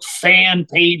Facebook fan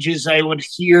pages. I would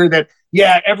hear that,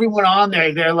 everyone on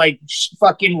there, they're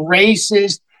fucking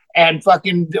racist and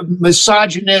fucking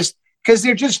misogynist, because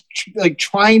they're just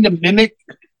trying to mimic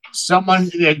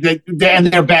someone and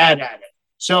they're bad at it.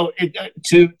 So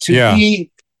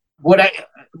me, what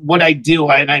I do,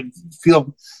 and I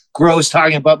feel gross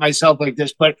talking about myself like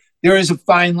this, but there is a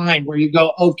fine line where you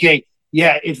go, okay,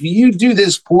 if you do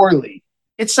this poorly,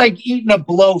 it's like eating a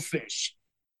blowfish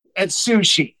at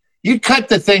sushi. You cut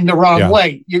the thing the wrong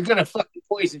way, you're gonna fucking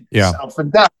poison yourself and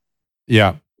die.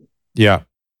 Yeah.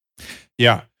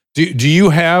 Do you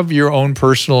have your own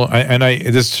personal?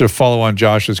 This to follow on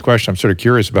Josh's question. I'm sort of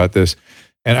curious about this,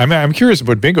 and I'm curious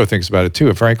what Bingo thinks about it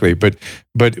too, frankly. But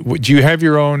do you have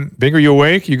your own? Bingo, are you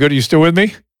awake? You good? Are you still with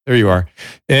me? There you are.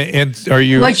 And are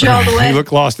you? Like you all the way. You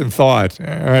look lost in thought. All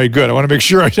right, good. I want to make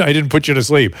sure I didn't put you to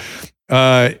sleep.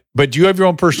 But do you have your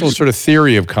own personal sort of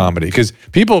theory of comedy? Because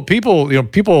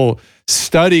people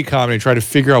study comedy, try to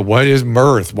figure out what is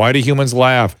mirth, why do humans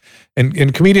laugh,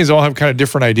 and comedians all have kind of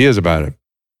different ideas about it.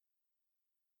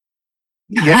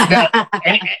 Yeah,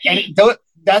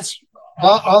 that's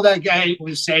all that guy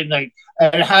was saying.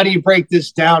 How do you break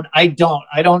this down? I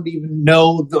don't even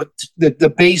know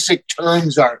the basic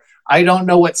terms are. I don't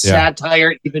know what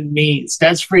satire even means.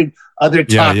 That's for other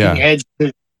talking heads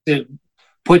to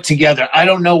put together. I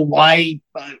don't know why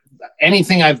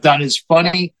anything I've done is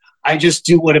funny. I just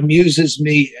do what amuses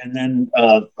me, and then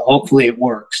hopefully it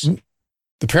works.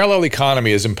 The parallel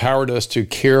economy has empowered us to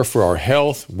care for our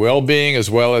health, well-being, as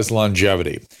well as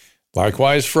longevity.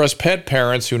 Likewise, for us pet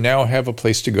parents who now have a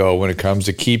place to go when it comes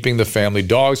to keeping the family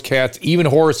dogs, cats, even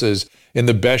horses in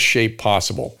the best shape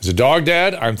possible. As a dog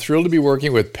dad, I'm thrilled to be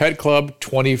working with Pet Club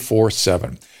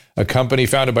 24/7. a company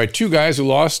founded by two guys who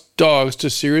lost dogs to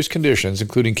serious conditions,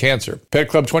 including cancer. Pet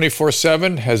Club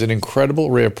 24/7 has an incredible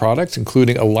array of products,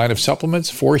 including a line of supplements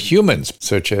for humans,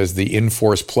 such as the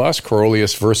Inforce Plus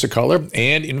Corolius Versicolor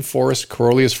and Inforce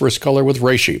Corolius Versicolor with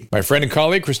Reishi. My friend and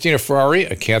colleague, Christina Ferrari,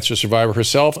 a cancer survivor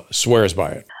herself, swears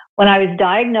by it. When I was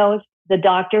diagnosed, the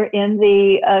doctor in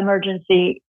the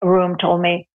emergency room told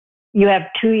me, you have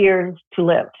 2 years to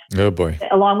live. Oh, boy.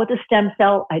 Along with the stem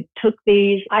cell, I took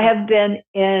these. I have been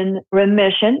in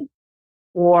remission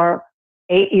for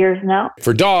 8 years now.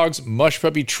 For dogs, Mush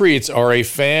Puppy treats are a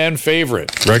fan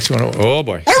favorite. Rex, oh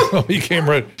boy. Oh, he came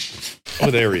right. Oh,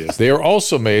 there he is. They are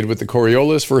also made with the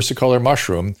Coriolis versicolor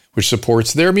mushroom, which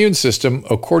supports their immune system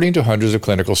according to hundreds of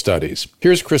clinical studies.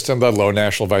 Here's Kristen Ludlow,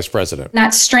 National Vice President.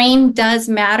 That strain does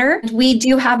matter. We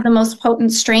do have the most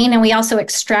potent strain, and we also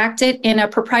extract it in a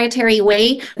proprietary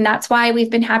way. And that's why we've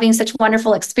been having such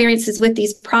wonderful experiences with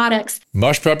these products.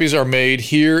 Mush Puppies are made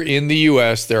here in the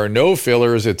U.S. There are no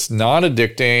fillers. It's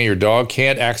non-addicting. Your dog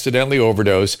can't accidentally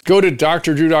overdose. Go to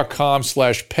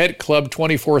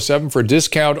drdrew.com/petclub247 for a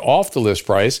discount off the list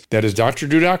price. That is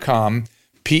drdrew.com,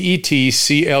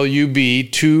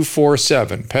 PETCLUB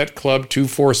 247, Pet Club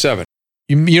 247.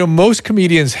 You know, most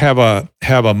comedians have a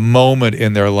moment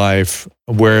in their life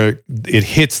where it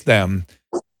hits them.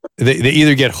 They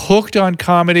either get hooked on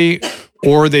comedy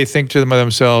or they think to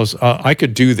themselves, I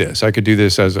could do this. I could do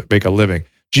this as make a living.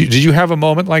 Did you have a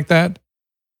moment like that?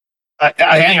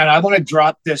 Hang on. I want to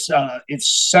drop this. It's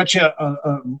such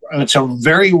it's a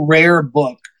very rare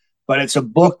book, but it's a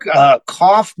book.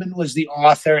 Kaufman was the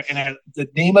author, and the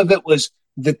name of it was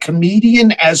The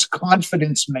Comedian as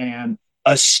Confidence Man,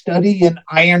 A Study in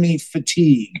Irony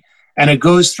Fatigue. And it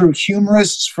goes through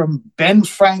humorists from Ben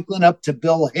Franklin up to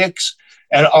Bill Hicks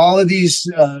and all of these,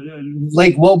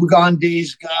 Lake Wobegon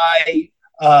Days guy,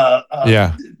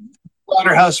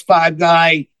 Waterhouse Five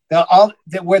guy,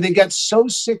 where they got so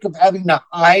sick of having to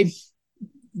hide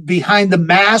behind the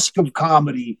mask of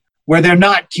comedy where they're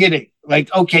not kidding.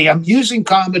 Like, okay, I'm using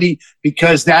comedy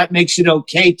because that makes it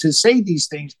okay to say these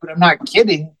things, but I'm not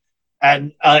kidding.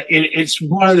 And it's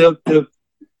one of the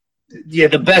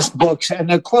best books. And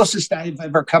the closest I've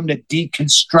ever come to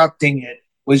deconstructing it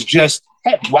was just,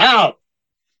 hey, wow,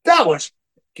 that was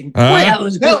that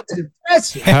was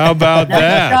impressive. How about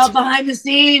that? All behind the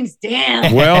scenes,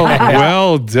 damn.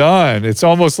 Well done. It's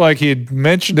almost like he had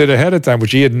mentioned it ahead of time,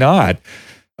 which he had not.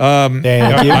 I'm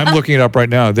looking it up right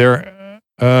now.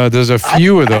 There's a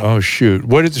few of the. Oh shoot!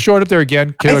 What is show it up there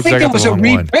again? I think it was a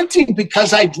reprinting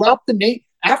because I dropped the name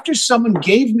after someone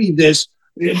gave me this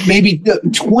maybe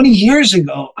 20 years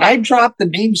ago. I dropped the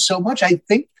name so much. I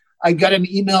think I got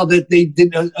an email that they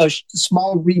did a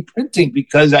small reprinting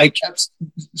because I kept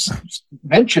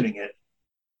mentioning it.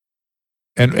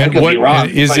 And what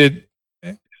is it?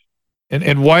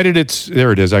 And why did it?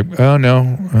 There it is. Oh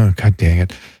no! Oh, God dang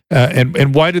it!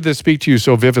 And why did this speak to you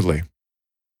so vividly?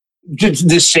 Just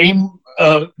the same,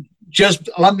 just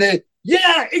on the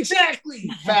exactly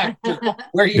factor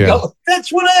where you go.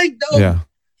 That's what I know. Yeah.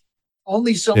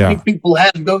 Only so many people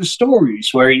have those stories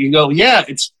where you go,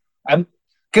 because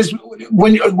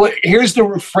here's the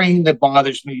refrain that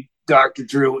bothers me, Dr.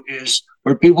 Drew, is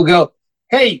where people go,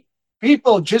 hey,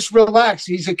 people, just relax.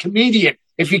 He's a comedian.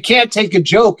 If you can't take a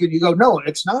joke, and you go, no,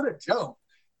 it's not a joke.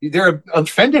 They're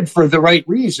offended for the right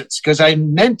reasons because I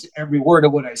meant every word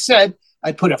of what I said.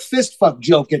 I put a fist fuck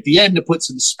joke at the end to put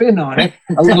some spin on it,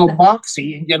 a little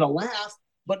moxie and get a laugh.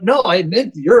 But no, I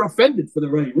meant you're offended for the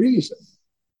right reason.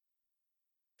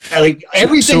 Like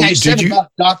everything I said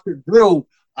about Dr. Drew,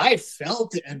 I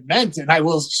felt and meant, and I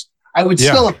would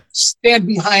still stand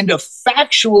behind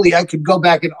factually. I could go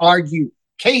back and argue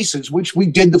cases, which we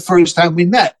did the first time we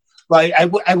met. Like I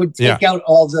would take out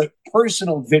all the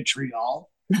personal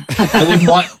vitriol.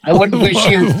 I wouldn't wish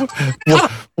you.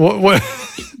 What?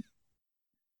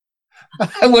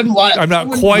 I wouldn't want. I'm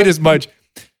not quite as much.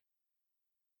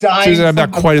 Susan, I'm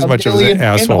not quite as much of an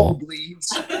asshole.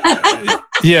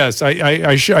 Yes,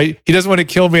 he doesn't want to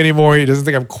kill me anymore. He doesn't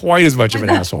think I'm quite as much of an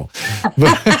asshole.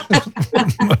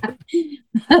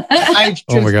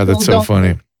 Oh my God, that's so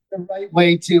funny. The right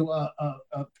way to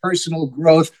personal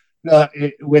growth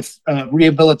with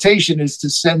rehabilitation is to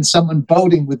send someone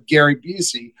boating with Gary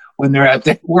Busey when they're at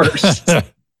their worst.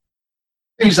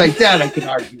 Things like that I can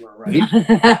argue are right.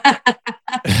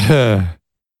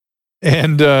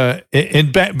 And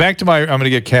back to my, I'm going to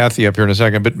get Kathy up here in a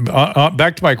second, but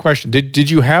back to my question.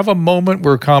 Did you have a moment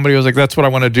where comedy was like, that's what I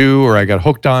want to do, or I got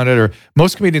hooked on it, or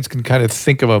most comedians can kind of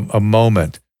think of a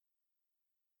moment?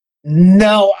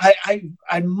 No, I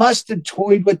must have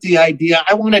toyed with the idea.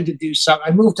 I wanted to do something.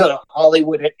 I moved to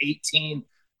Hollywood at 18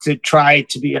 to try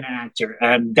to be an actor,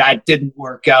 and that didn't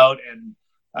work out. And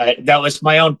that was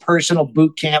my own personal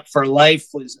boot camp for life.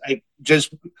 Was I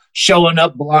just showing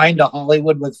up blind to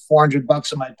Hollywood with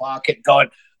 $400 in my pocket, going,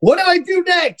 "What do I do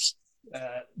next?"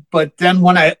 But then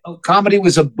comedy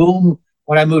was a boom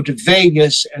when I moved to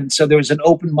Vegas, and so there was an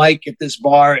open mic at this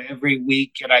bar every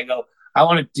week, and I go, I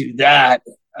want to do that.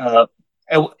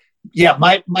 Yeah,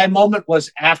 my moment was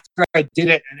after I did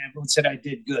it, and everyone said I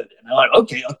did good, and I went,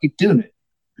 okay, I'll keep doing it.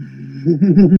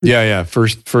 Yeah.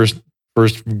 First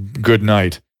good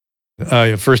night.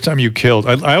 First time you killed.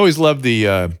 I always love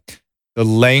the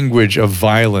language of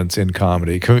violence in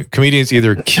comedy. Comedians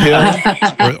either kill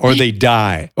or they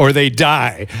die.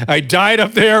 I died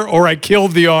up there, or I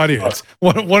killed the audience.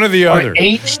 One or the other.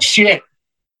 Ate shit.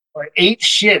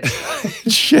 Shit.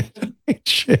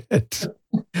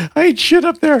 I ate shit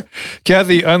up there.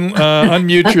 Kathy,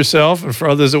 unmute yourself, and for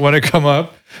others that want to come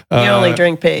up. You only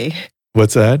drink pee.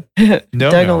 What's that?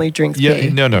 No, Doug only drinks pee.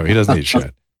 No, he doesn't eat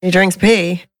shit. He drinks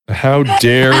pee. How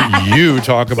dare you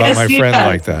talk about my friend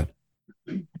like that?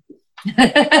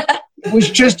 It was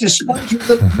just a spongy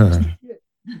little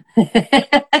All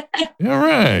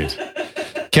right.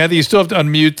 Kathy, you still have to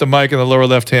unmute the mic in the lower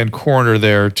left-hand corner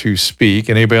there to speak.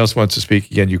 And anybody else wants to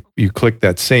speak, again, you click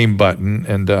that same button,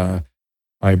 and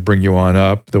I bring you on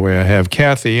up the way I have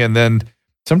Kathy. And then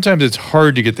sometimes it's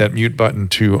hard to get that mute button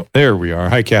to, there we are.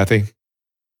 Hi, Kathy.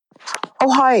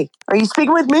 Oh, hi. Are you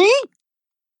speaking with me?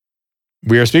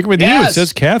 We are speaking with you. It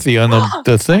says Kathy on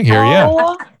the thing here. Yeah.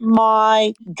 Oh,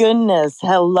 my goodness.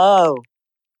 Hello.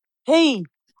 Hey,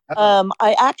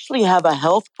 I actually have a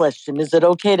health question. Is it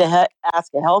okay to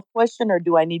ask a health question, or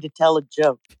do I need to tell a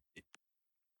joke?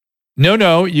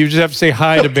 No. You just have to say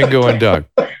hi to Bingo and Doug.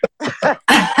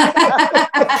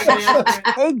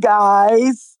 Hey,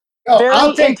 guys. Very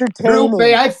I'll take entertaining.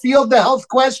 May I field the health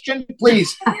question?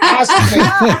 Please ask me.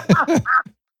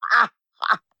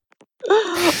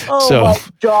 Oh my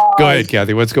God. Go ahead,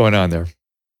 Kathy. What's going on there?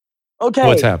 Okay.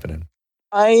 What's happening?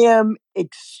 I am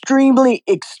extremely,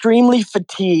 extremely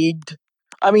fatigued.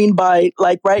 I mean, right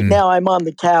now I'm on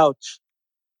the couch.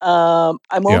 I'm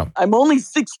only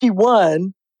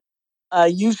 61,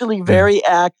 usually very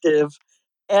active.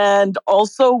 And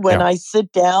also when I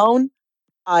sit down,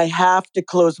 I have to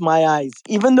close my eyes.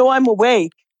 Even though I'm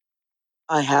awake,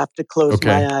 I have to close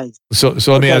my eyes. So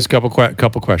let me ask a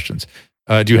couple questions.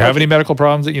 Do you have any medical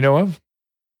problems that you know of?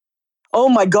 Oh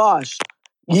my gosh.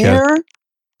 Year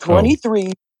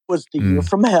 23 was the year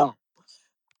from hell.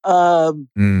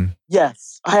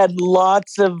 Yes, I had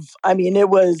lots of, it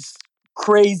was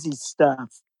crazy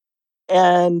stuff.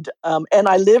 And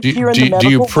I lived here in the medical Do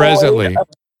you presently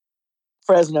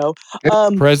Fresno.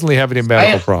 Presently have any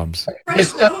medical problems?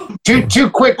 Two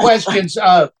quick questions.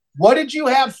 What did you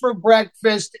have for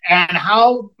breakfast, and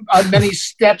how many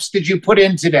steps did you put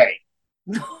in today?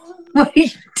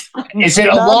 Is it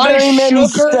a lot of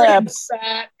sugar and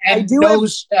fat and no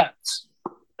steps?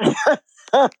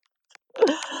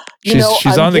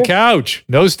 She's on the couch.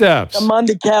 No steps. I'm on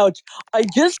the couch. I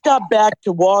just got back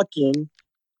to walking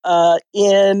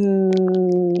in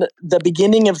the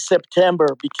beginning of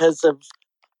September because of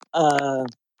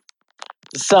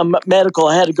some medical.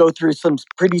 I had to go through some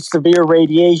pretty severe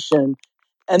radiation,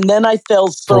 and then I fell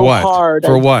so hard.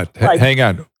 For what? Hang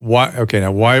on. Why? Okay,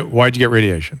 now why'd you get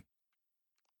radiation?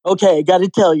 Okay, I got to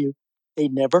tell you, they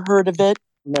never heard of it,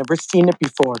 never seen it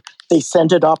before. They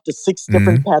sent it off to 6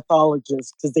 different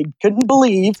pathologists because they couldn't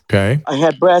believe I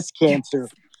had breast cancer.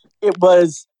 It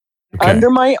was under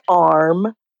my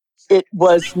arm. It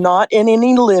was not in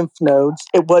any lymph nodes.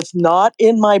 It was not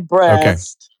in my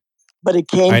breast, but it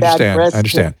came back breast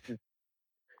cancer.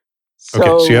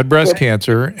 So you had breast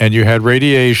cancer and you had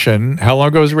radiation. How long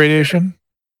ago was radiation?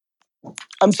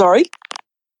 I'm sorry?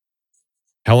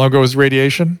 How long ago was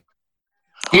radiation?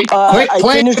 Quit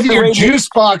playing with your juice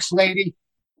box, lady.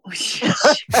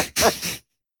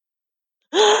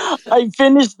 I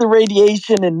finished the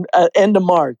radiation in end of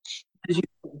March.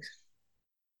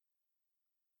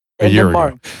 A year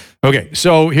ago. Okay,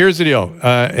 so here's the deal.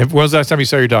 When was the last time you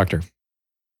saw your doctor?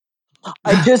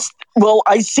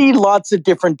 I see lots of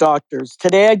different doctors.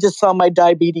 Today I just saw my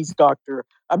diabetes doctor.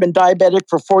 I've been diabetic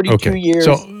for 42 years.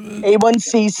 So,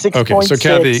 A1C 6.6. Okay, so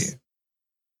Kathy,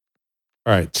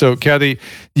 all right. So Kathy,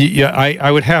 I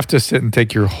would have to sit and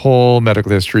take your whole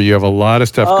medical history. You have a lot of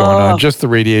stuff going on. Just the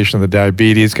radiation of the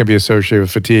diabetes can be associated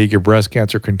with fatigue. Your breast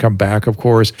cancer can come back, of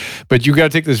course. But you got to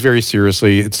take this very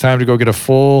seriously. It's time to go get a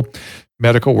full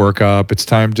medical workup. It's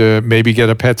time to maybe get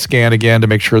a PET scan again to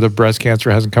make sure the breast cancer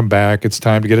hasn't come back. It's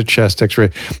time to get a chest X-ray.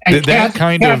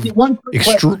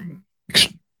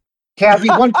 Kathy,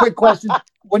 one quick question.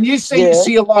 when you say you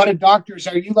see a lot of doctors,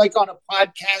 are you like on a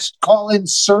podcast call-in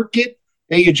circuit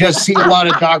that you just see a lot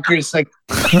of doctors like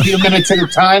a few minutes at a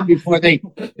time before they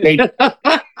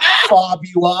fob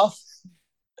you off?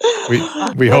 We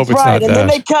hope it's right. not And that. then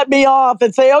they cut me off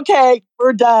and say, "Okay,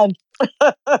 we're done."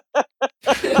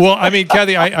 Well, I mean,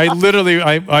 Kathy, I literally,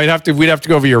 we'd have to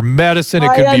go over your medicine.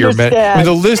 It could be your understand.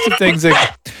 the list of things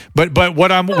that. But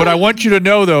what I want you to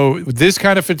know though, this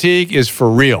kind of fatigue is for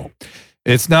real.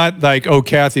 It's not like, oh,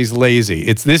 Kathy's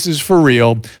lazy. This is for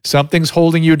real. Something's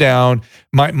holding you down.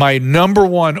 My number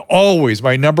one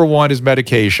is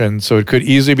medication. So it could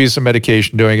easily be some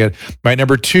medication doing it. My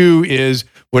number two is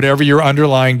whatever your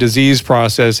underlying disease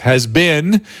process has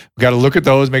been. We've got to look at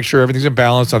those, make sure everything's in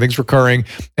balance, nothing's recurring.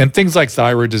 And things like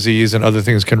thyroid disease and other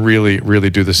things can really,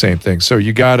 really do the same thing. So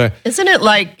you got to. Isn't it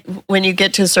like when you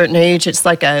get to a certain age, it's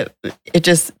like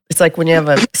when you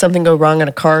have something go wrong in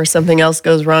a car, something else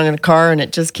goes wrong in a car, and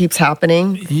it just keeps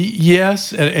happening?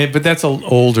 Yes, but that's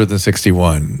older than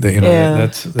 61.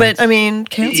 But I mean,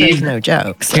 cancer is no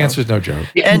joke. So. Cancer is no joke.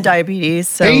 And diabetes.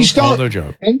 So. No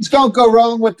joke. Things don't go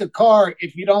wrong with the car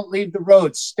if you don't leave the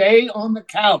road. Stay on the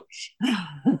couch.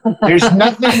 There's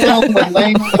nothing wrong with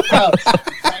laying on the couch. You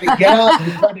try to get up,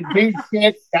 you try to do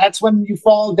shit. That's when you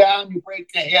fall down, you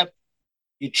break a hip,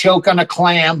 you choke on a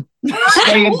clam.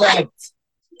 Stay in bed.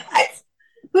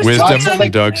 Wisdom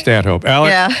from Doug Stanhope.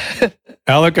 Alec,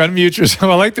 Alec, unmute yourself.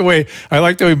 I like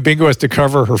the way Bingo has to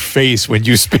cover her face when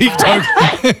you speak, Doug.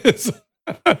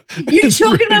 You're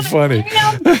choking really funny.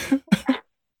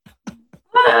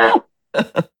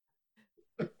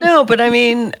 No, but I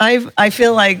mean, I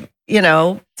feel like,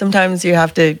 sometimes you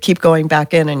have to keep going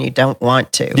back in and you don't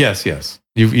want to. Yes.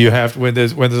 You have when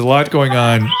there's a lot going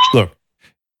on. Look,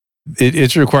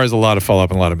 it requires a lot of follow up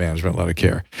and a lot of management, a lot of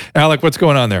care. Alec, what's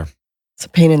going on there? It's a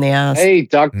pain in the ass. Hey,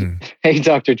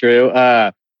 Dr. Drew.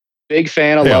 Big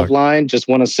fan of Loveline. Just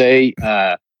want to say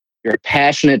you're a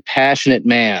passionate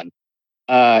man.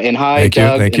 And hi,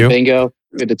 Doug and Bingo.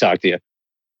 Good to talk to you.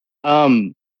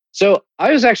 So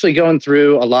I was actually going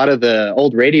through a lot of the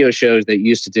old radio shows that you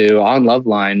used to do on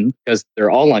Loveline because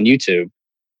they're all on YouTube.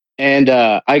 And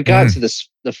I got to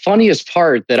the funniest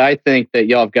part that I think that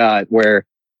y'all have got where,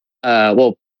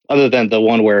 other than the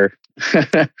one where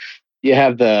you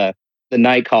have the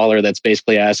night caller that's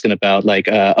basically asking about like,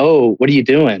 oh, what are you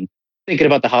doing? Thinking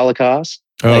about the Holocaust?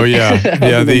 Oh, yeah.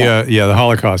 The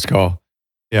Holocaust call.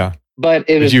 Yeah. But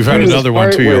you've had another one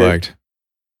too you liked.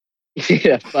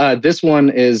 Yeah. This one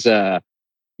is,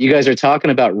 you guys are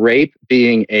talking about rape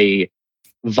being a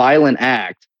violent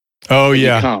act. Oh,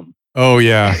 yeah. Oh,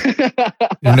 yeah.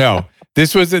 No,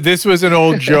 this was an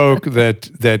old joke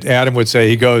that Adam would say.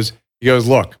 He goes,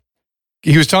 look,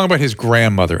 he was talking about his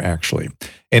grandmother, actually.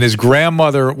 And his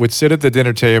grandmother would sit at the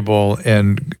dinner table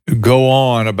and go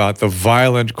on about the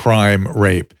violent crime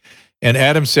rape. And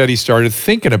Adam said he started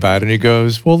thinking about it, and he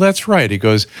goes, well, that's right. He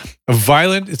goes,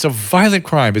 it's a violent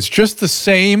crime. It's just the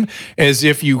same as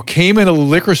if you came in a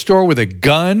liquor store with a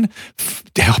gun,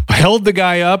 held the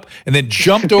guy up, and then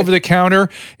jumped over the counter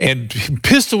and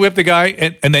pistol whipped the guy,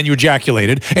 and then you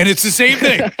ejaculated. And it's the same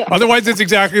thing. Otherwise, it's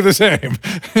exactly the same.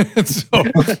 So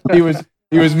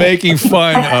he was making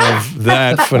fun of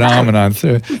that phenomenon.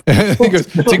 So he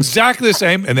goes, it's exactly the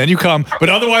same, and then you come, but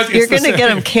otherwise it's You're going to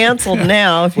get him canceled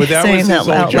now if you're saying that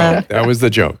out loud. That was the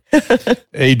joke.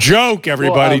 A joke,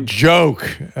 everybody. Joke.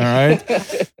 All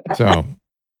right? So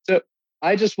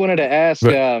I just wanted to ask,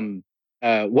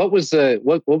 what was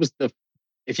the,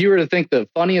 if you were to think the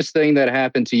funniest thing that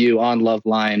happened to you on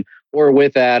Loveline or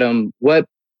with Adam, what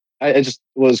I just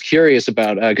was curious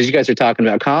about, because you guys are talking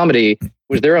about comedy.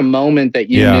 Was there a moment that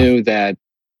you knew that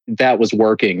was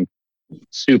working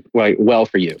super well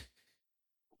for you?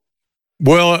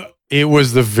 Well, it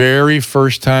was the very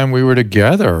first time we were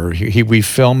together. We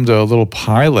filmed a little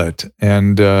pilot,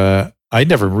 and I'd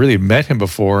never really met him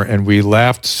before, and we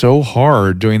laughed so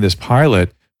hard doing this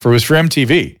pilot. It was for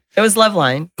MTV. It was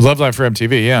Loveline. Loveline for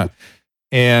MTV, yeah.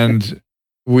 And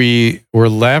we were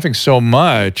laughing so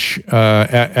much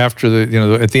after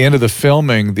at the end of the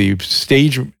filming, the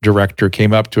stage director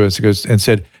came up to us and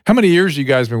said, "How many years have you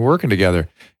guys been working together?"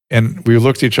 And we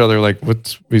looked at each other like,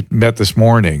 we met this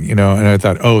morning, And I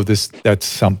thought, oh, there's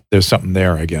something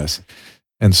there, I guess.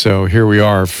 And so here we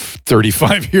are,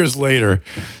 35 years later,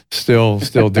 still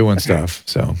doing stuff.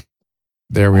 So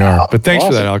there we are. But thanks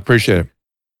for that, Alec. Appreciate it.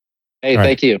 Hey,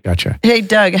 thank you. Gotcha. Hey,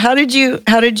 Doug, how did you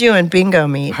and Bingo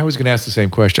meet? I was going to ask the same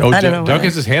question. Oh, Doug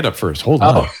has his hand up first. Hold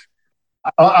on.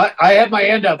 I have my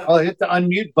hand up. I'll hit the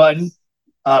unmute button.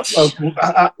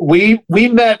 We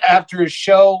met after a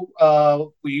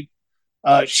show.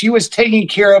 She was taking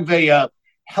care of a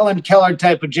Helen Keller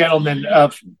type of gentleman.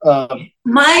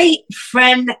 My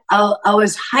friend, I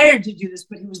was hired to do this,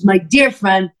 but he was my dear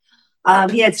friend.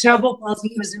 He had cerebral palsy.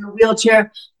 He was in a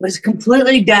wheelchair, was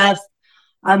completely deaf,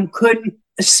 couldn't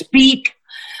speak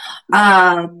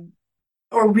or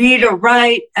read or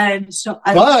write. And so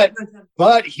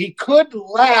but he could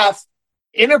laugh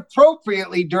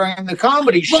inappropriately during the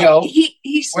comedy show.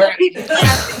 He saw people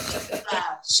laughing.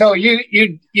 So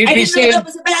you'd be saying that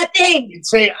was a bad thing. You'd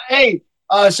say, hey,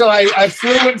 so I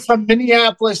flew in from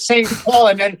Minneapolis, St. Paul,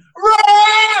 and then no,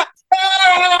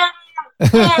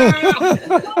 I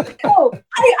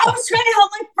was trying to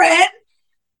help my friend.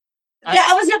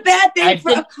 That was a bad thing for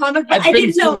a comic, but I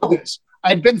didn't know.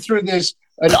 I'd been through this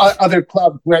at other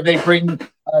clubs where they bring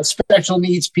special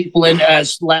needs people in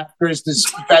as laughter is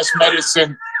the best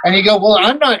medicine. And you go, well,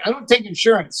 I don't take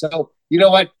insurance. So you know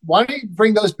what? Why don't you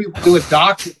bring those people to a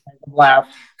doctor and laugh?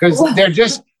 Because they're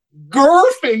just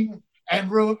goofing and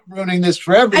ruining this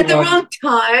for everyone. At the wrong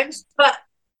times,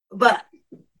 but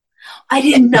I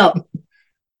didn't know.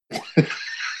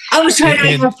 I was trying to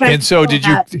make my friend. And so did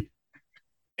you?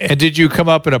 And did you come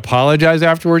up and apologize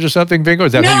afterwards or something, Bingo?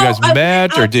 Is that how you guys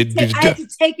met, or did you? I had to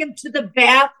take him to the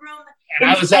bathroom. And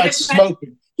I was out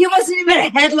smoking. He wasn't even a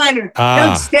headliner.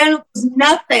 Doug Stanhope was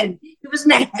nothing. He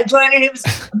wasn't a headliner. He was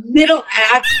a middle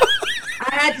act.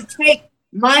 I had to take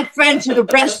my friend to the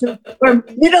restroom where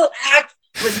middle act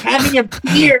was having a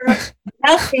beer.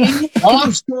 Nothing.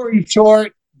 Long story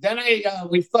short, then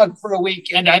we fucked for a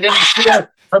week, and I didn't see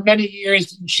her for many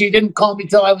years. She didn't call me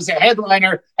till I was a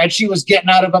headliner, and she was getting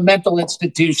out of a mental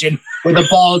institution with a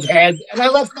bald head, and I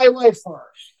left my wife for her.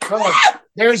 So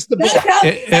there's the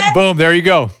and boom, there you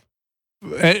go.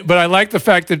 But I like the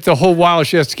fact that the whole while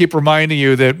she has to keep reminding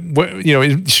you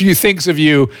that she thinks of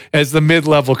you as the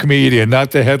mid-level comedian,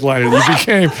 not the headliner you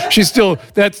became. She's still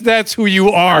that's who you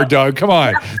are, Doug. Come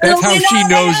on, that's how she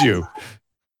knows you.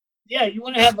 Yeah, you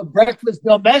want to have a breakfast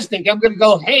domestic? I'm going to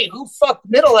go, hey, who fucked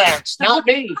middle acts? Not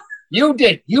me. You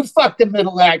did. You fucked the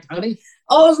middle act, honey.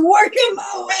 I was working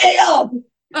my way up.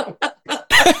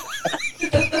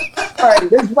 All right,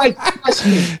 this is my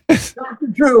question. Dr.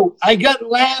 Drew, I got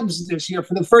labs this year.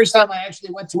 For the first time, I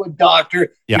actually went to a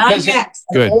doctor. Yeah. Because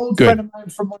an old friend of mine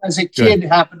from when I was a kid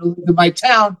happened to live in my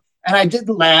town, and I did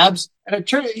the labs, and it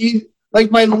turned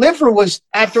like my liver was,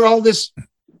 after all this,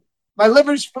 my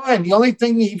liver's fine. The only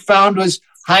thing he found was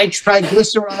high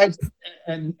triglycerides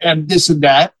and this and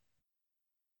that.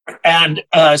 And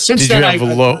since then, you have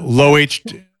a low H?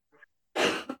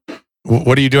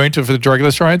 What are you doing for the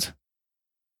triglycerides?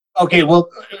 Okay, well,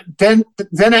 then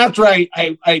after I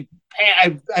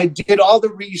did all the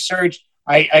research,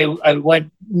 I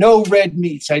went no red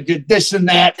meats. I did this and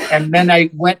that, and then I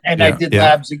went and I did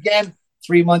labs again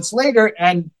 3 months later,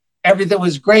 and everything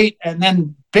was great. And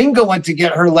then Bingo went to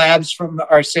get her labs from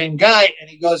our same guy, and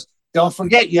he goes, "Don't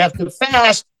forget, you have to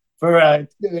fast for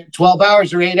 12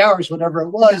 hours or 8 hours, whatever it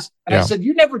was." And I said,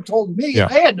 "You never told me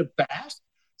I had to fast."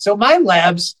 So my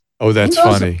labs. Oh, that's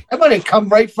funny. I might have come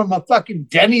right from a fucking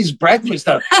Denny's breakfast.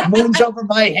 The moon's over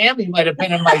my hammy might have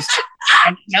been in my.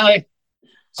 And now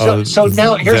so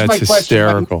now here's my question.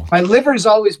 Hysterical. My liver's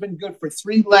always been good for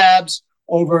 3 labs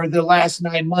over the last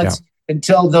 9 months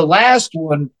until the last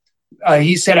one.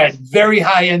 He said I had very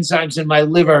high enzymes in my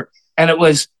liver, and it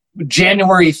was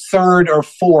January 3rd or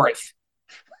 4th.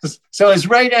 So it's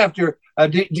right after a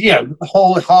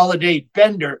whole holiday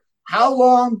bender. How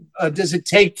long does it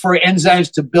take for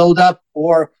enzymes to build up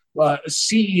or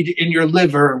seed in your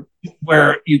liver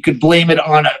where you could blame it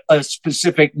on a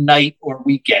specific night or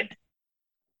weekend?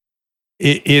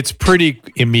 It's pretty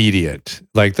immediate.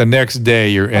 Like the next day,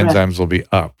 your enzymes will be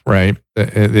up, right?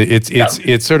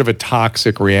 It's sort of a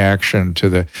toxic reaction to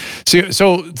the.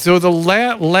 So the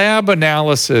lab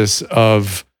analysis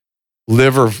of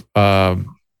liver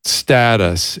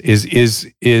status is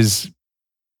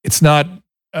it's not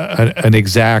an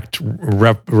exact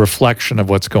reflection of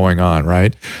what's going on,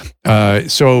 right?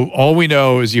 So all we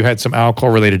know is you had some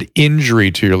alcohol-related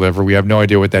injury to your liver. We have no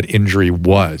idea what that injury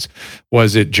was.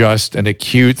 Was it just an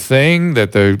acute thing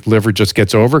that the liver just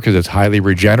gets over because it's highly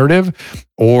regenerative?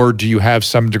 Or do you have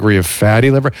some degree of fatty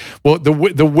liver? Well,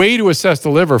 the way to assess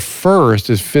the liver first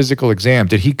is physical exam.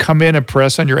 Did he come in and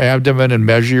press on your abdomen and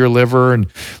measure your liver and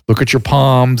look at your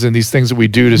palms and these things that we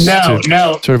do to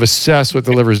sort of assess what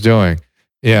the liver's doing?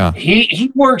 Yeah,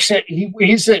 he works at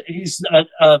he's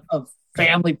a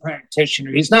family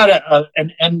practitioner. He's not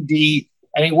an MD,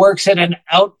 and he works at an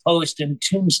outpost in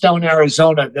Tombstone,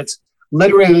 Arizona. That's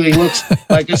literally looks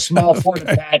like a small Fort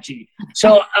Apache.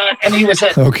 So, and he's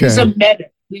a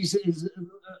medic. His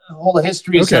whole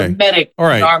history is a medic in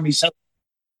the Army. So,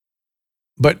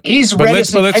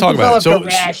 let's talk about it. So, a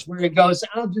rash where he goes,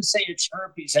 I'll just say it's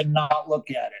herpes and not look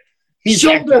at it. He's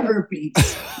shoulder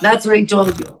herpes. That's what he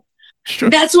told you.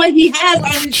 That's what he has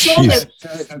on his shoulder.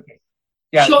 Okay.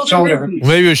 Yeah, shoulder herpes.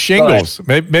 Maybe it was shingles.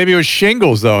 Maybe it was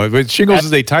shingles, though. Shingles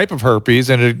is a type of herpes,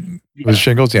 and it was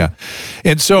shingles, yeah.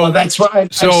 And so that's why I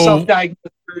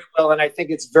self-diagnosed very well, and I think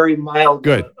it's very mild.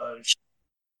 Good.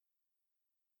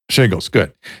 Shingles,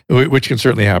 good, which can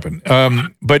certainly happen.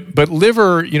 But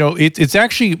liver, it's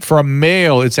actually, for a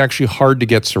male, it's actually hard to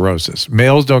get cirrhosis.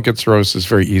 Males don't get cirrhosis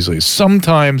very easily.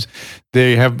 Sometimes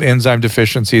they have enzyme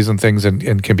deficiencies and things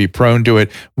and can be prone to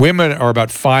it. Women are about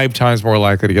 5 times more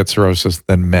likely to get cirrhosis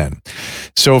than men.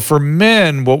 So for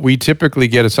men, what we typically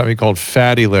get is something called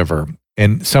fatty liver.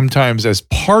 And sometimes as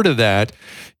part of that,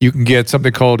 you can get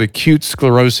something called acute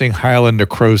sclerosing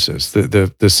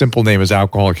hyalonecrosis. The simple name is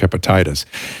alcoholic hepatitis.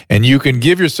 And you can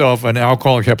give yourself an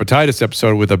alcoholic hepatitis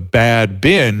episode with a bad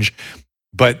binge,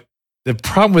 but the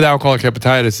problem with alcoholic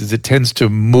hepatitis is it tends to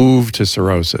move to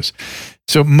cirrhosis.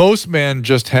 So most men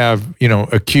just have,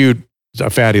 acute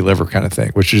fatty liver kind of thing,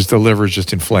 which is the liver is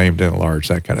just inflamed and enlarged,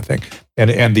 that kind of thing.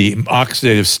 And the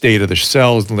oxidative state of the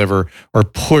cells in the liver are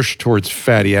pushed towards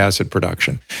fatty acid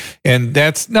production. And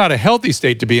that's not a healthy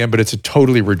state to be in, but it's a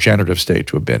totally regenerative state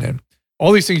to have been in.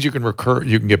 All these things you can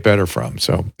get better from,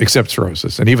 so except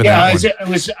cirrhosis. And even I was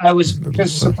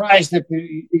just surprised that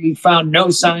he found no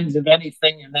signs of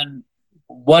anything. And then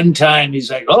one time he's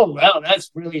like, oh, wow,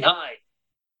 that's really high.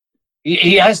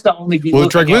 He has to only be looking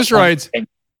triglycerides.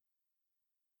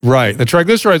 Right. The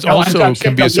triglycerides also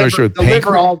can be associated with the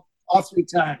liver all 3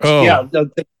 times. Oh. Yeah,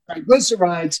 the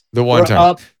triglycerides. The one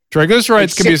time.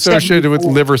 Triglycerides can be associated with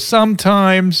liver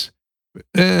sometimes.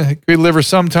 It could be liver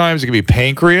sometimes. It could be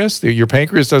pancreas. Your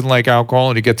pancreas doesn't like alcohol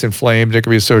and it gets inflamed. It can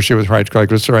be associated with high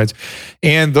triglycerides.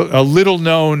 And a little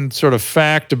known sort of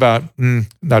fact about,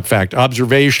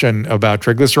 observation about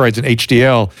triglycerides and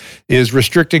HDL is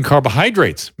restricting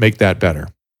carbohydrates make that better.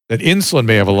 That insulin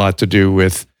may have a lot to do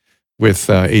with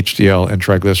HDL and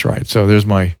triglycerides. So there's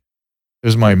my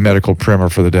medical primer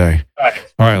for the day. All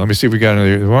right, let me see if we got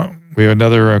another. Well, we have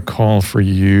another call for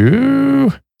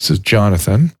you. This is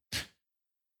Jonathan.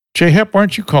 Jay Hep, why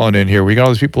aren't you calling in here? We got all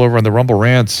these people over on the Rumble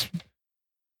Rants.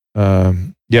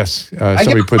 Yes,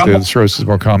 somebody put the cirrhosis is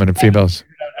more common in females.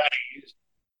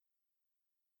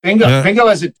 Bingo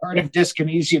has a tardive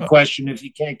dyskinesia question if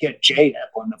you can't get Jay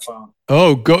Hep on the phone.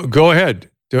 Oh, go ahead.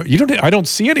 I don't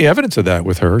see any evidence of that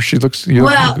with her. She looks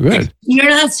good. You're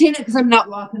not seeing it because I'm not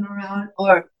walking around,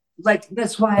 or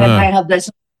that's why I might have this.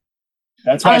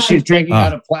 That's why she's drinking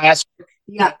out of plastic.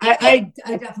 Yeah, I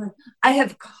definitely. I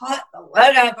have caught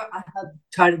whatever. I have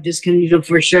tardive dyskinesia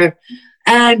for sure,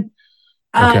 and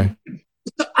so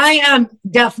I am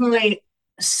definitely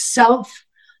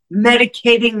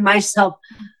self-medicating myself.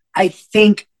 I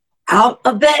think out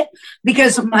of it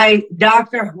because my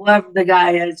doctor, whoever the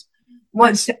guy is,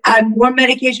 wants to add more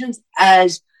medications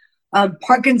as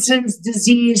Parkinson's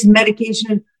disease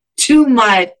medication to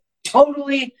my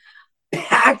totally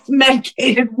packed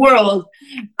medicated world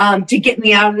to get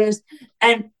me out of this.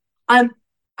 And I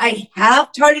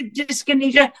have tardive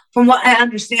dyskinesia from what I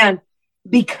understand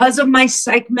because of my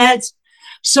psych meds.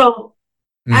 So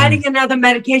adding another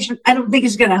medication, I don't think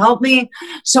is going to help me.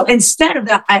 So instead of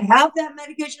that, I have that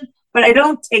medication, but I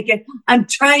don't take it. I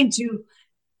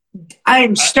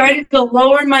am starting to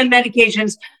lower my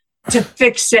medications to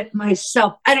fix it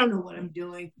myself. I don't know what I'm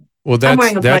doing. Well,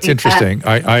 that's interesting.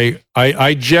 I'm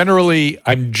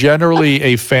generally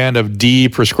a fan of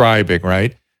de-prescribing,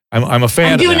 right? I'm a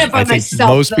fan of that. I'm doing it by myself.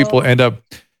 Most people end up.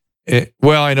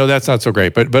 Well, I know that's not so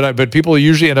great, but people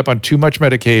usually end up on too much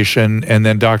medication, and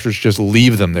then doctors just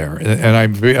leave them there. And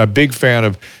I'm a big fan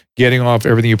of getting off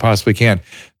everything you possibly can.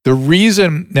 The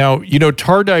reason now,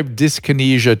 tardive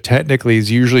dyskinesia technically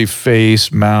is usually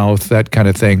face, mouth, that kind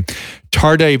of thing.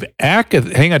 Tardive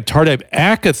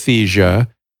akathisia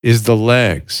is the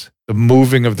legs, the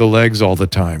moving of the legs all the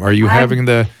time. Are you having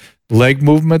the leg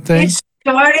movement thing?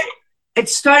 It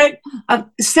started.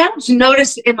 Sounds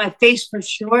noticed in my face for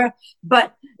sure,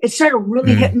 but it started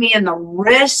really hitting me in the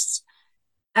wrists.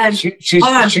 And she's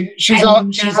always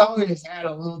had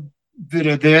a little bit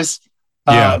of this.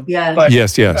 But,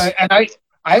 yes. And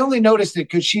I only noticed it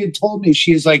because she had told me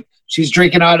she's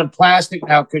drinking out of plastic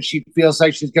now because she feels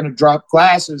like she's going to drop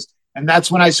glasses. And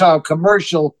that's when I saw a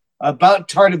commercial about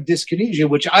tardive dyskinesia,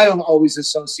 which I have always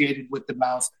associated with the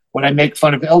mouth when I make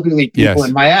fun of elderly people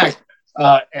in my act.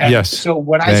 So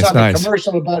when I saw the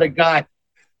commercial about a guy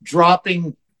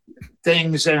dropping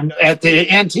things and at the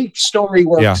antique store he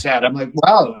works at, I'm like,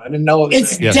 wow, I didn't know it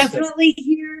was definitely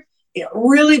here. It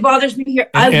really bothers me here.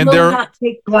 I will not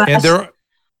take glass.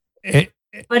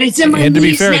 But it's in my And to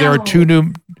be knees fair, now. there are two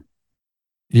new.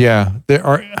 Yeah, there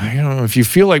are. I don't know if you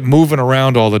feel like moving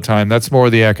around all the time. That's more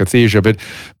the akathisia.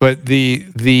 But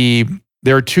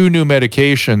there are two new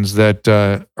medications that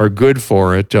are good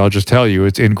for it. I'll just tell you,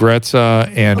 it's Ingrezza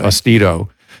and Austedo.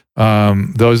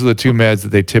 Those are the two meds that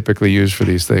they typically use for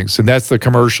these things, and that's the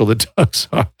commercial that does.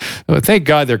 Thank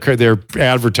God they're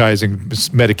advertising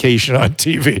medication on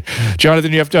TV.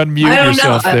 Jonathan, you have to unmute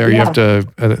yourself there. You have to.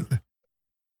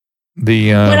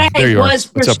 There you are. Was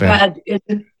What's up, man? prescribed is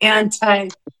an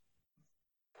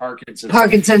Parkinson's.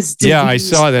 Parkinson's disease. Yeah, I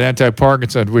saw that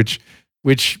anti-Parkinson, which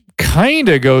kind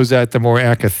of goes at the more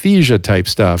akathisia type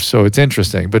stuff. So it's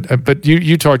interesting. But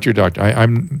you talk to your doctor.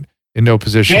 I'm in no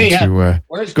position to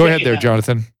go ahead there,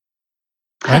 Jonathan.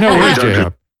 I know where's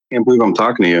J-Hub. Can't believe I'm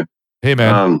talking to you. Hey,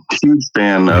 man. Huge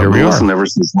fan. I've listened ever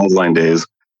since Headline days.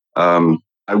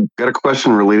 I've got a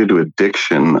question related to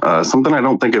addiction. Something I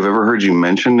don't think I've ever heard you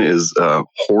mention is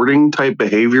hoarding type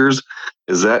behaviors.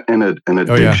 Is that an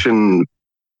addiction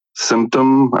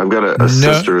symptom? I've got a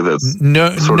sister that's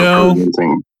sort of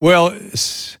presenting. Well,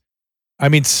 I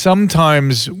mean,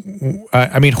 sometimes,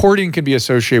 hoarding can be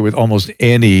associated with almost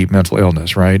any mental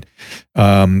illness, right?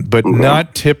 But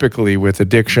not typically with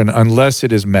addiction unless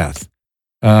it is meth.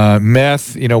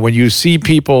 Meth, when you see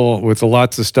people with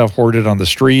lots of stuff hoarded on the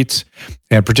streets,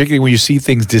 and particularly when you see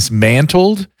things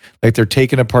dismantled, like they're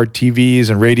taking apart TVs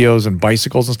and radios and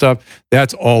bicycles and stuff,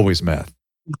 that's always meth.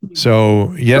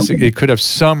 So yes, it could have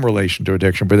some relation to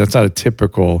addiction, but that's not a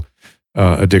typical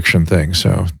addiction thing.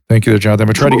 So thank you there, Jonathan. I'm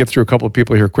going to try to get through a couple of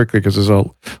people here quickly because there's a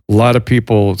lot of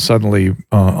people suddenly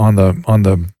on the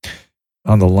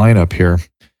lineup here.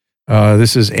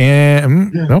 This is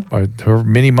her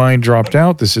mini mind dropped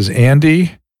out. This is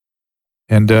Andy,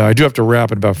 and I do have to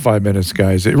wrap in about 5 minutes,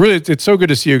 guys. It's so good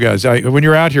to see you guys. When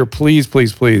you're out here, please,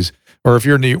 or if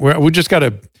you're new, we just got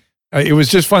to. It was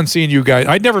just fun seeing you guys.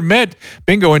 I'd never met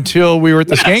Bingo until we were at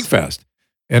the Skank Fest,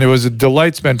 and it was a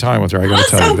delight to spend time with her. I got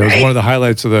to tell you, that was one of the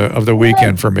highlights of the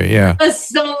weekend for me. Yeah. That's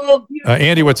so beautiful.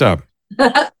 Andy, what's up?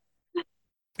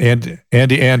 Andy.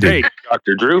 Hey,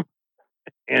 Dr. Drew.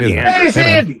 Andy.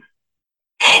 Andy.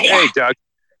 Hey, Doug.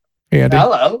 Hey, Andy.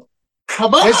 Hello.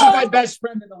 This is my best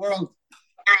friend in the world.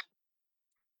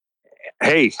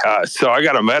 Hey, so I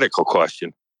got a medical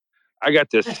question. I got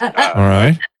this. All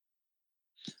right.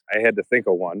 I had to think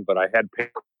of one, but I had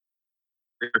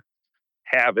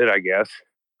have it, I guess.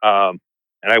 And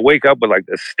I wake up with like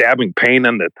this stabbing pain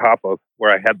on the top of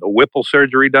where I had the Whipple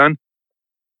surgery done.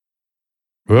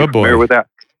 Oh boy. Familiar with that?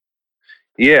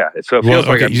 Yeah. So it feels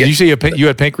like did you see you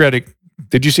had pancreatic?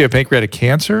 Did you see a pancreatic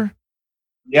cancer?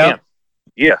 Yeah.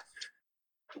 You had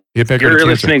pancreatic You're cancer.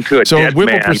 listening to a So dead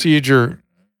Whipple man. procedure.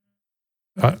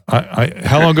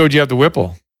 How long ago did you have the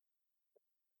Whipple?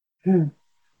 Years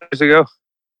ago.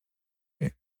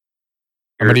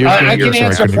 How many years I can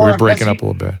answer for we're him. breaking up a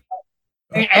little bit.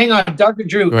 Hang on, Dr.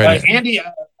 Drew. Go ahead. Andy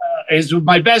is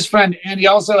my best friend, and he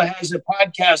also has a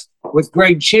podcast with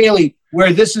Greg Chaley,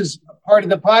 where this is part of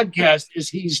the podcast. Is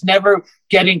he's never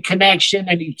getting connection,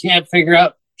 and he can't figure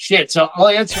out shit. So I'll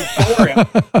answer for him.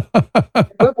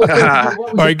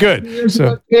 All right, good.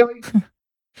 So,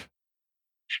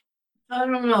 I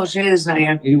don't know. She is not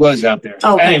here. he was out there.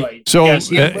 Okay. Anyway, So,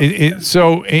 yes,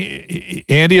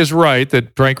 Andy is right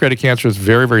that pancreatic cancer is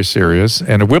very, very serious,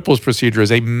 and a Whipple's procedure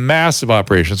is a massive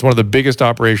operation. It's one of the biggest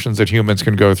operations that humans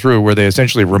can go through, where they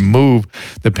essentially remove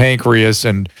the pancreas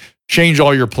and change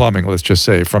all your plumbing. Let's just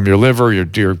say from your liver,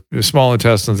 your small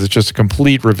intestines. It's just a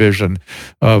complete revision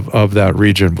of that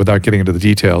region, without getting into the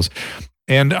details.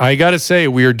 And I got to say,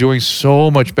 we are doing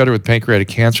so much better with pancreatic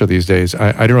cancer these days.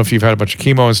 I don't know if you've had a bunch of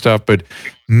chemo and stuff, but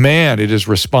man, it is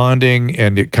responding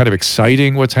and it kind of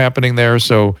exciting what's happening there.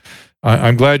 So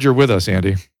I'm glad you're with us,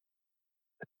 Andy.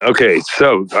 Okay,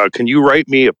 so can you write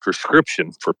me a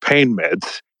prescription for pain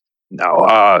meds?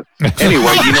 Now,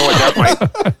 anyway, you know what that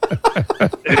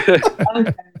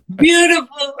might...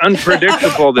 Beautiful.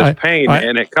 Unpredictable, this pain,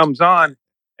 and it comes on,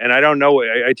 and I don't know.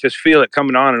 I just feel it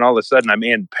coming on, and all of a sudden I'm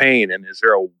in pain. And is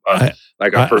there a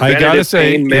preventative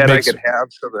pain med I could have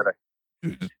so that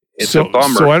it's a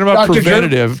bummer? So I don't know about Dr.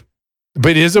 preventative,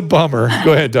 but it is a bummer.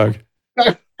 Go ahead, Doug.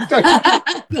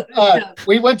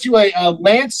 We went to a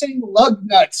Lansing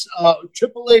Lugnuts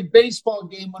AAA baseball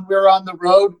game when we were on the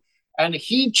road, and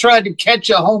he tried to catch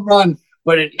a home run,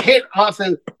 but it hit off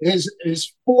of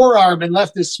his forearm and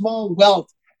left a small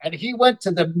welt. And he went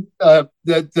to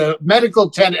the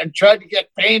medical tent and tried to get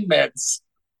pain meds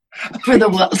for the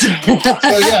welt. So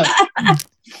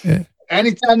yeah,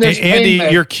 anytime there's Andy, pain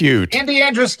meds, you're cute.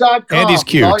 AndyAndrus.com. Andy's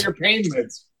cute. All your pain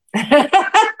meds.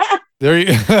 There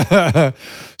you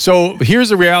So here's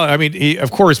the reality. I mean, of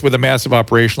course, with a massive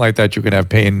operation like that, you can have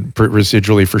pain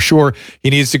residually for sure. He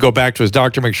needs to go back to his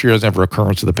doctor, make sure he doesn't have a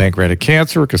recurrence of the pancreatic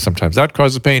cancer, because sometimes that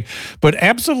causes pain. But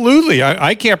absolutely,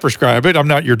 I can't prescribe it. I'm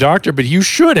not your doctor, but you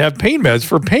should have pain meds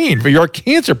for pain, for your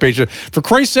cancer patient. For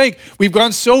Christ's sake, we've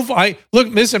gone so far. Look,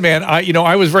 listen, man,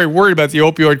 I was very worried about the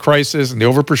opioid crisis and the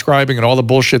overprescribing and all the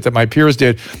bullshit that my peers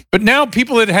did. But now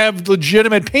people that have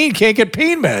legitimate pain can't get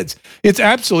pain meds. It's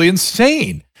absolutely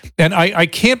insane. And I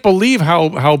can't believe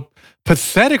how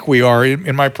pathetic we are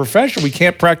in my profession. We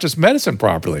can't practice medicine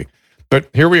properly. But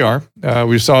here we are.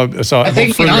 We saw further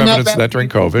evidence of that during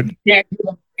COVID. Yeah,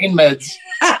 pain meds.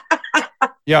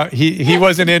 Yeah, he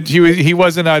wasn't he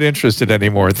wasn't not interested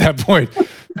anymore at that point.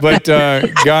 But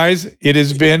guys, it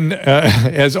has been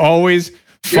as always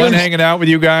fun hanging out with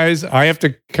you guys. I have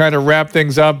to kind of wrap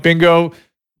things up. Bingo.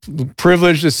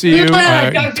 Privileged to see you.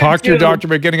 Talk to your doctor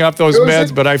about getting off those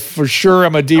meds, but for sure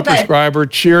I'm a deep prescriber.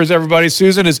 Cheers, everybody.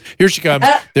 Susan here she comes.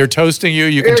 They're toasting you.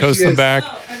 You can toast them back.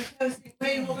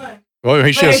 Wait, hold on.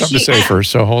 Well, she has something to say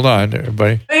first, so hold on,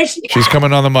 everybody. She's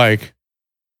coming on the mic.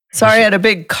 Sorry, I had a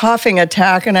big coughing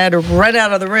attack and I had to run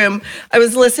out of the room. I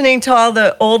was listening to all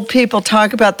the old people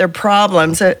talk about their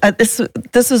problems.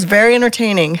 This was very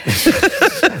entertaining.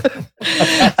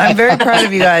 I'm very proud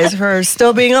of you guys for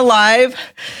still being alive.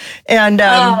 And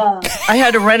I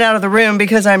had to run out of the room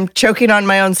because I'm choking on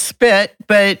my own spit.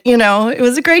 But, it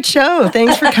was a great show.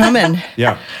 Thanks for coming.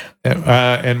 Yeah.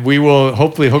 And we will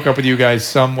hopefully hook up with you guys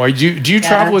some way. Do you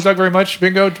travel with Doug very much,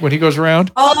 Bingo, when he goes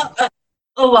around?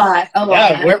 A lot.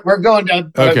 Yeah, we're going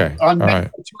to on right.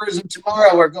 tourism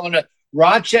tomorrow. We're going to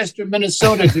Rochester,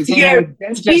 Minnesota to get a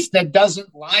dentist that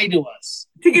doesn't lie to us.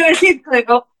 To get a teeth cleaned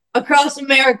across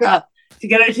America. To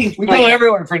get our teeth we go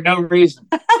everywhere for no reason.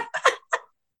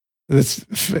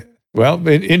 Well,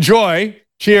 enjoy.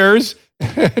 Cheers.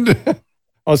 And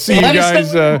I'll see you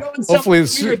guys. Hopefully,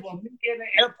 we'll meet in an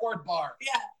airport bar.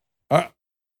 Yeah.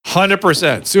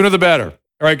 100%. Sooner the better.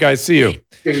 All right, guys. See you.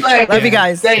 Love you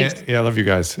guys. Yeah, love you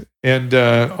guys. And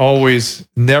always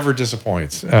never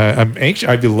disappoints. I'm anxious.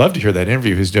 I'd love to hear that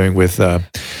interview he's doing with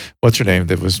what's her name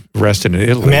that was arrested in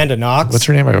Italy. Amanda Knox. What's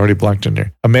her name? I already blocked in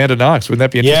there. Amanda Knox. Wouldn't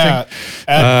that be interesting?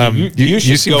 Yeah. You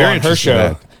should go on her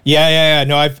show. Yeah.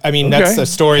 No, I mean, that's a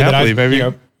story that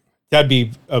that'd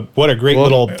be what a great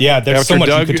little. Yeah, there's so much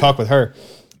you could talk with her.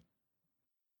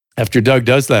 After Doug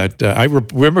does that, I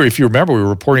remember, if you remember, we were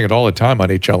reporting it all the time on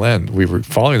HLN. We were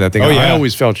following that thing. I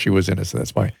always felt she was innocent.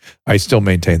 That's why I still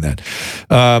maintain that.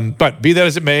 But be that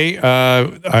as it may,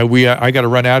 I got to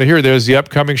run out of here. There's the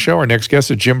upcoming show. Our next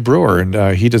guest is Jim Brewer,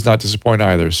 and he does not disappoint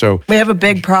either. So we have a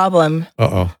big problem.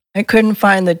 I couldn't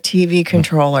find the TV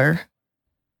controller.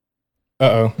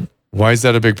 Why is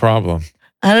that a big problem?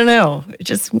 I don't know. It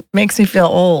just makes me feel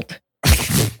old.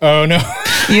 Oh, no.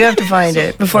 You have to find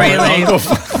it before you leave.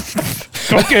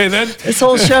 Okay, then. This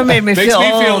whole show made me feel old.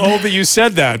 Makes me feel old that you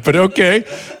said that, but okay.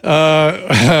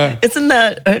 Isn't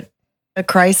that a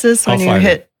crisis when you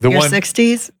hit your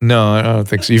 60s? No, I don't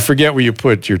think so. You forget where you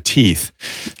put your teeth.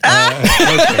 Okay.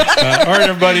 All right,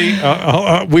 everybody.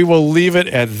 We will leave it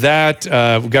at that.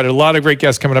 We've got a lot of great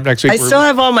guests coming up next week. I still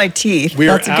have all my teeth.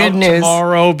 That's good news.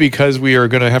 Tomorrow because we are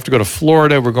going to have to go to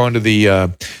Florida. We're going to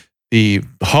the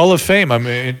Hall of Fame.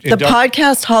 The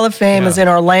Podcast Hall of Fame is in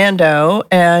Orlando,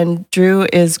 and Drew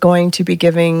is going to be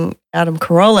giving Adam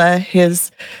Carolla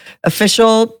his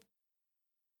official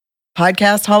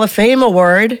Podcast Hall of Fame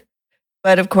award.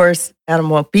 But of course, Adam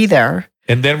won't be there.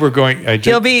 And then we're going.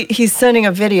 He's sending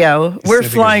a video. We're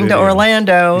flying to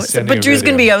Orlando, but Drew's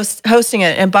going to be hosting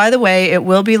it. And by the way, it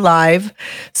will be live.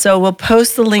 So we'll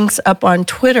post the links up on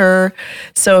Twitter.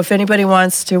 So if anybody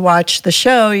wants to watch the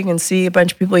show, you can see a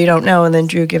bunch of people you don't know, and then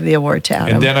Drew give the award to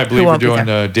Adam. And then I believe we're doing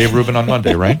Dave Rubin on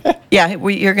Monday, right? Yeah,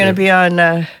 you're going to be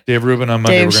on Dave Rubin on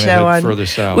Monday. Dave's we're going to head further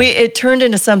south. It turned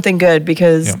into something good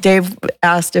because Dave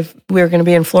asked if we were going to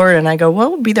be in Florida, and I go,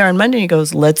 well, we'll be there on Monday. And he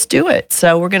goes, let's do it.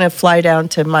 So we're going to fly down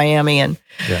to Miami, and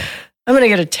I'm going to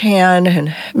get a tan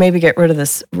and maybe get rid of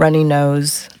this runny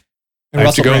nose. I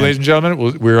have to go, ladies and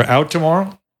gentlemen. We're out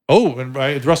tomorrow. Oh, and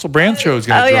Russell Brand's show is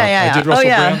going to drop. I did Russell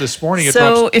Brand this morning.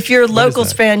 So if you're a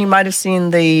Locals fan, you might have seen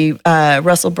the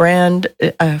Russell Brand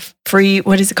free,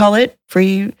 what does it call it?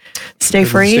 Stay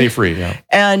free? Stay free, yeah.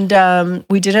 And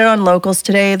we did it on Locals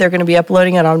today. They're going to be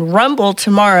uploading it on Rumble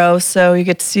tomorrow. So you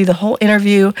get to see the whole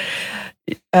interview.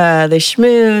 They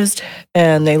schmoozed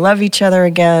and they love each other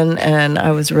again, and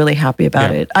I was really happy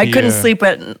about it. I couldn't sleep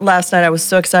last night. I was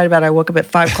so excited about it. I woke up at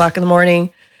 5 o'clock in the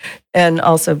morning, and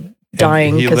also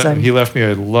dying because he left me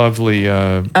a lovely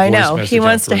I know he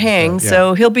wants to hang,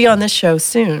 so he'll be on this show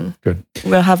soon. Good.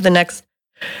 We'll have the next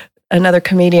another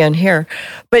comedian here.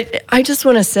 But I just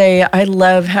want to say I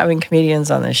love having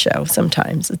comedians on this show.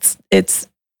 Sometimes it's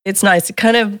nice.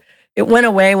 It went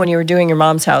away when you were doing your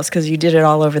mom's house because you did it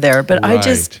all over there. But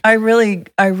right. I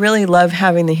really love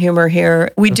having the humor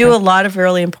here. We do a lot of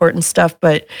really important stuff,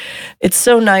 but it's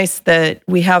so nice that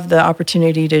we have the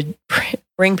opportunity to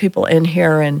bring people in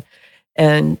here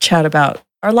and chat about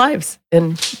our lives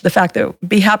and the fact that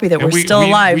be happy that we're still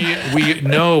alive.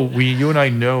 You and I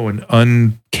know an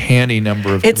uncanny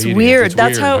number of It's weird.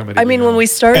 That's how, when we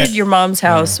started your mom's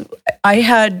house, I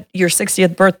had your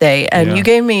 60th birthday and you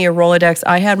gave me your Rolodex.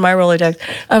 I had my Rolodex.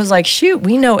 I was like, shoot,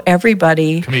 we know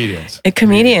everybody. Comedians.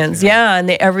 Yeah. And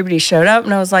everybody showed up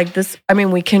and I was like,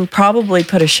 we can probably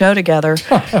put a show together.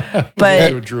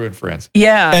 But Drew and friends.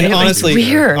 Yeah. And honestly,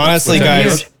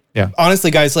 guys. Yeah.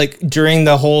 Honestly, guys, like during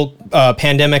the whole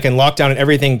pandemic and lockdown and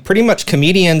everything, pretty much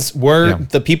comedians were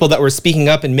the people that were speaking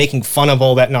up and making fun of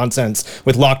all that nonsense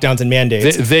with lockdowns and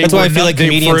mandates. That's why I feel like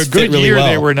comedians for a good fit really year, well.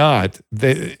 They were not. Yes,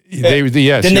 then they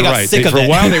you're got right. sick of for it. a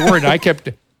while they weren't. I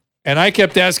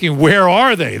kept asking, where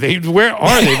are they? Where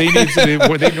are they? They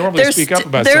normally speak up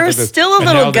about stuff they're like this. still a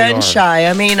little gun shy.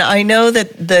 I know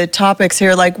that the topics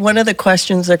here, like one of the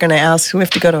questions they're going to ask, we have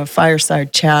to go to a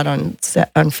fireside chat on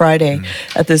Friday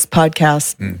at this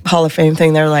podcast Hall of Fame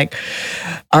thing. They're like,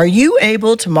 are you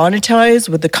able to monetize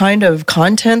with the kind of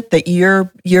content that you're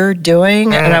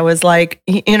doing? And I was like,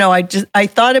 I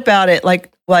thought about it like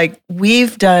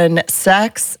we've done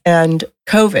sex and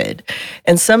COVID,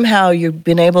 and somehow you've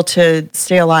been able to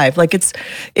stay alive. Like it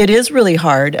is really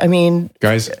hard.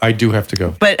 Guys, I do have to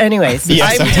go. But anyways,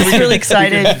 I'm just really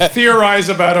excited. We can theorize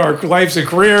about our lives and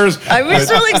careers. I was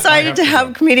really excited to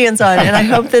have comedians on, and I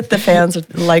hope that the fans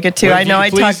like it too. Well, I know I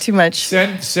talk too much.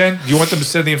 Send. Do you want them to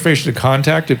send the information to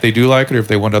contact if they do like it, or if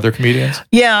they want other comedians?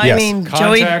 Yeah,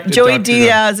 Joey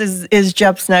Diaz is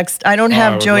Jeff's next. I don't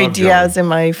have Joey Diaz in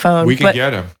my phone. We can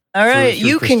get him. All right,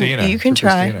 you can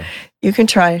try. Christina. You can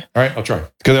try. All right, I'll try.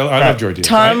 Because I love Joey Diaz.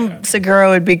 Tom Segura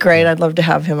would be great. I'd love to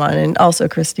have him on, and also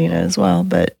Christina as well.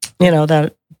 But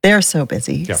that they're so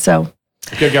busy. Yeah. So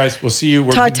okay, guys, we'll see you.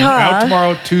 We're out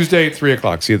tomorrow, Tuesday at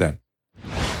 3:00. See you then.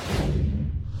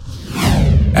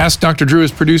 Ask Dr. Drew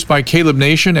is produced by Caleb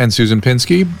Nation and Susan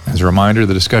Pinsky. As a reminder,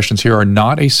 the discussions here are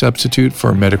not a substitute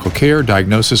for medical care,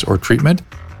 diagnosis, or treatment.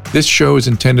 This show is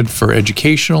intended for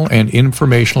educational and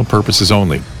informational purposes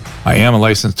only. I am a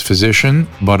licensed physician,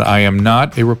 but I am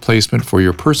not a replacement for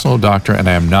your personal doctor, and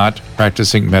I am not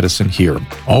practicing medicine here.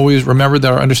 Always remember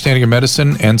that our understanding of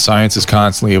medicine and science is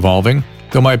constantly evolving.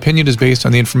 Though my opinion is based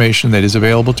on the information that is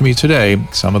available to me today,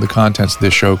 some of the contents of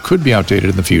this show could be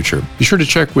outdated in the future. Be sure to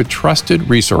check with trusted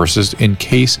resources in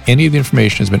case any of the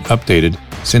information has been updated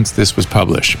since this was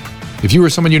published. If you or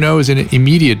someone you know is in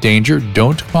immediate danger,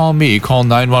 don't call me, call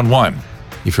 911.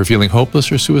 If you're feeling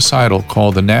hopeless or suicidal,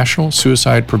 call the National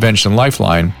Suicide Prevention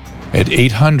Lifeline at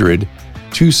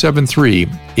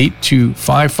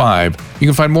 800-273-8255. You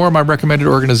can find more of my recommended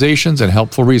organizations and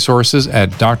helpful resources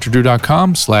at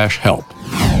drdrew.com/help.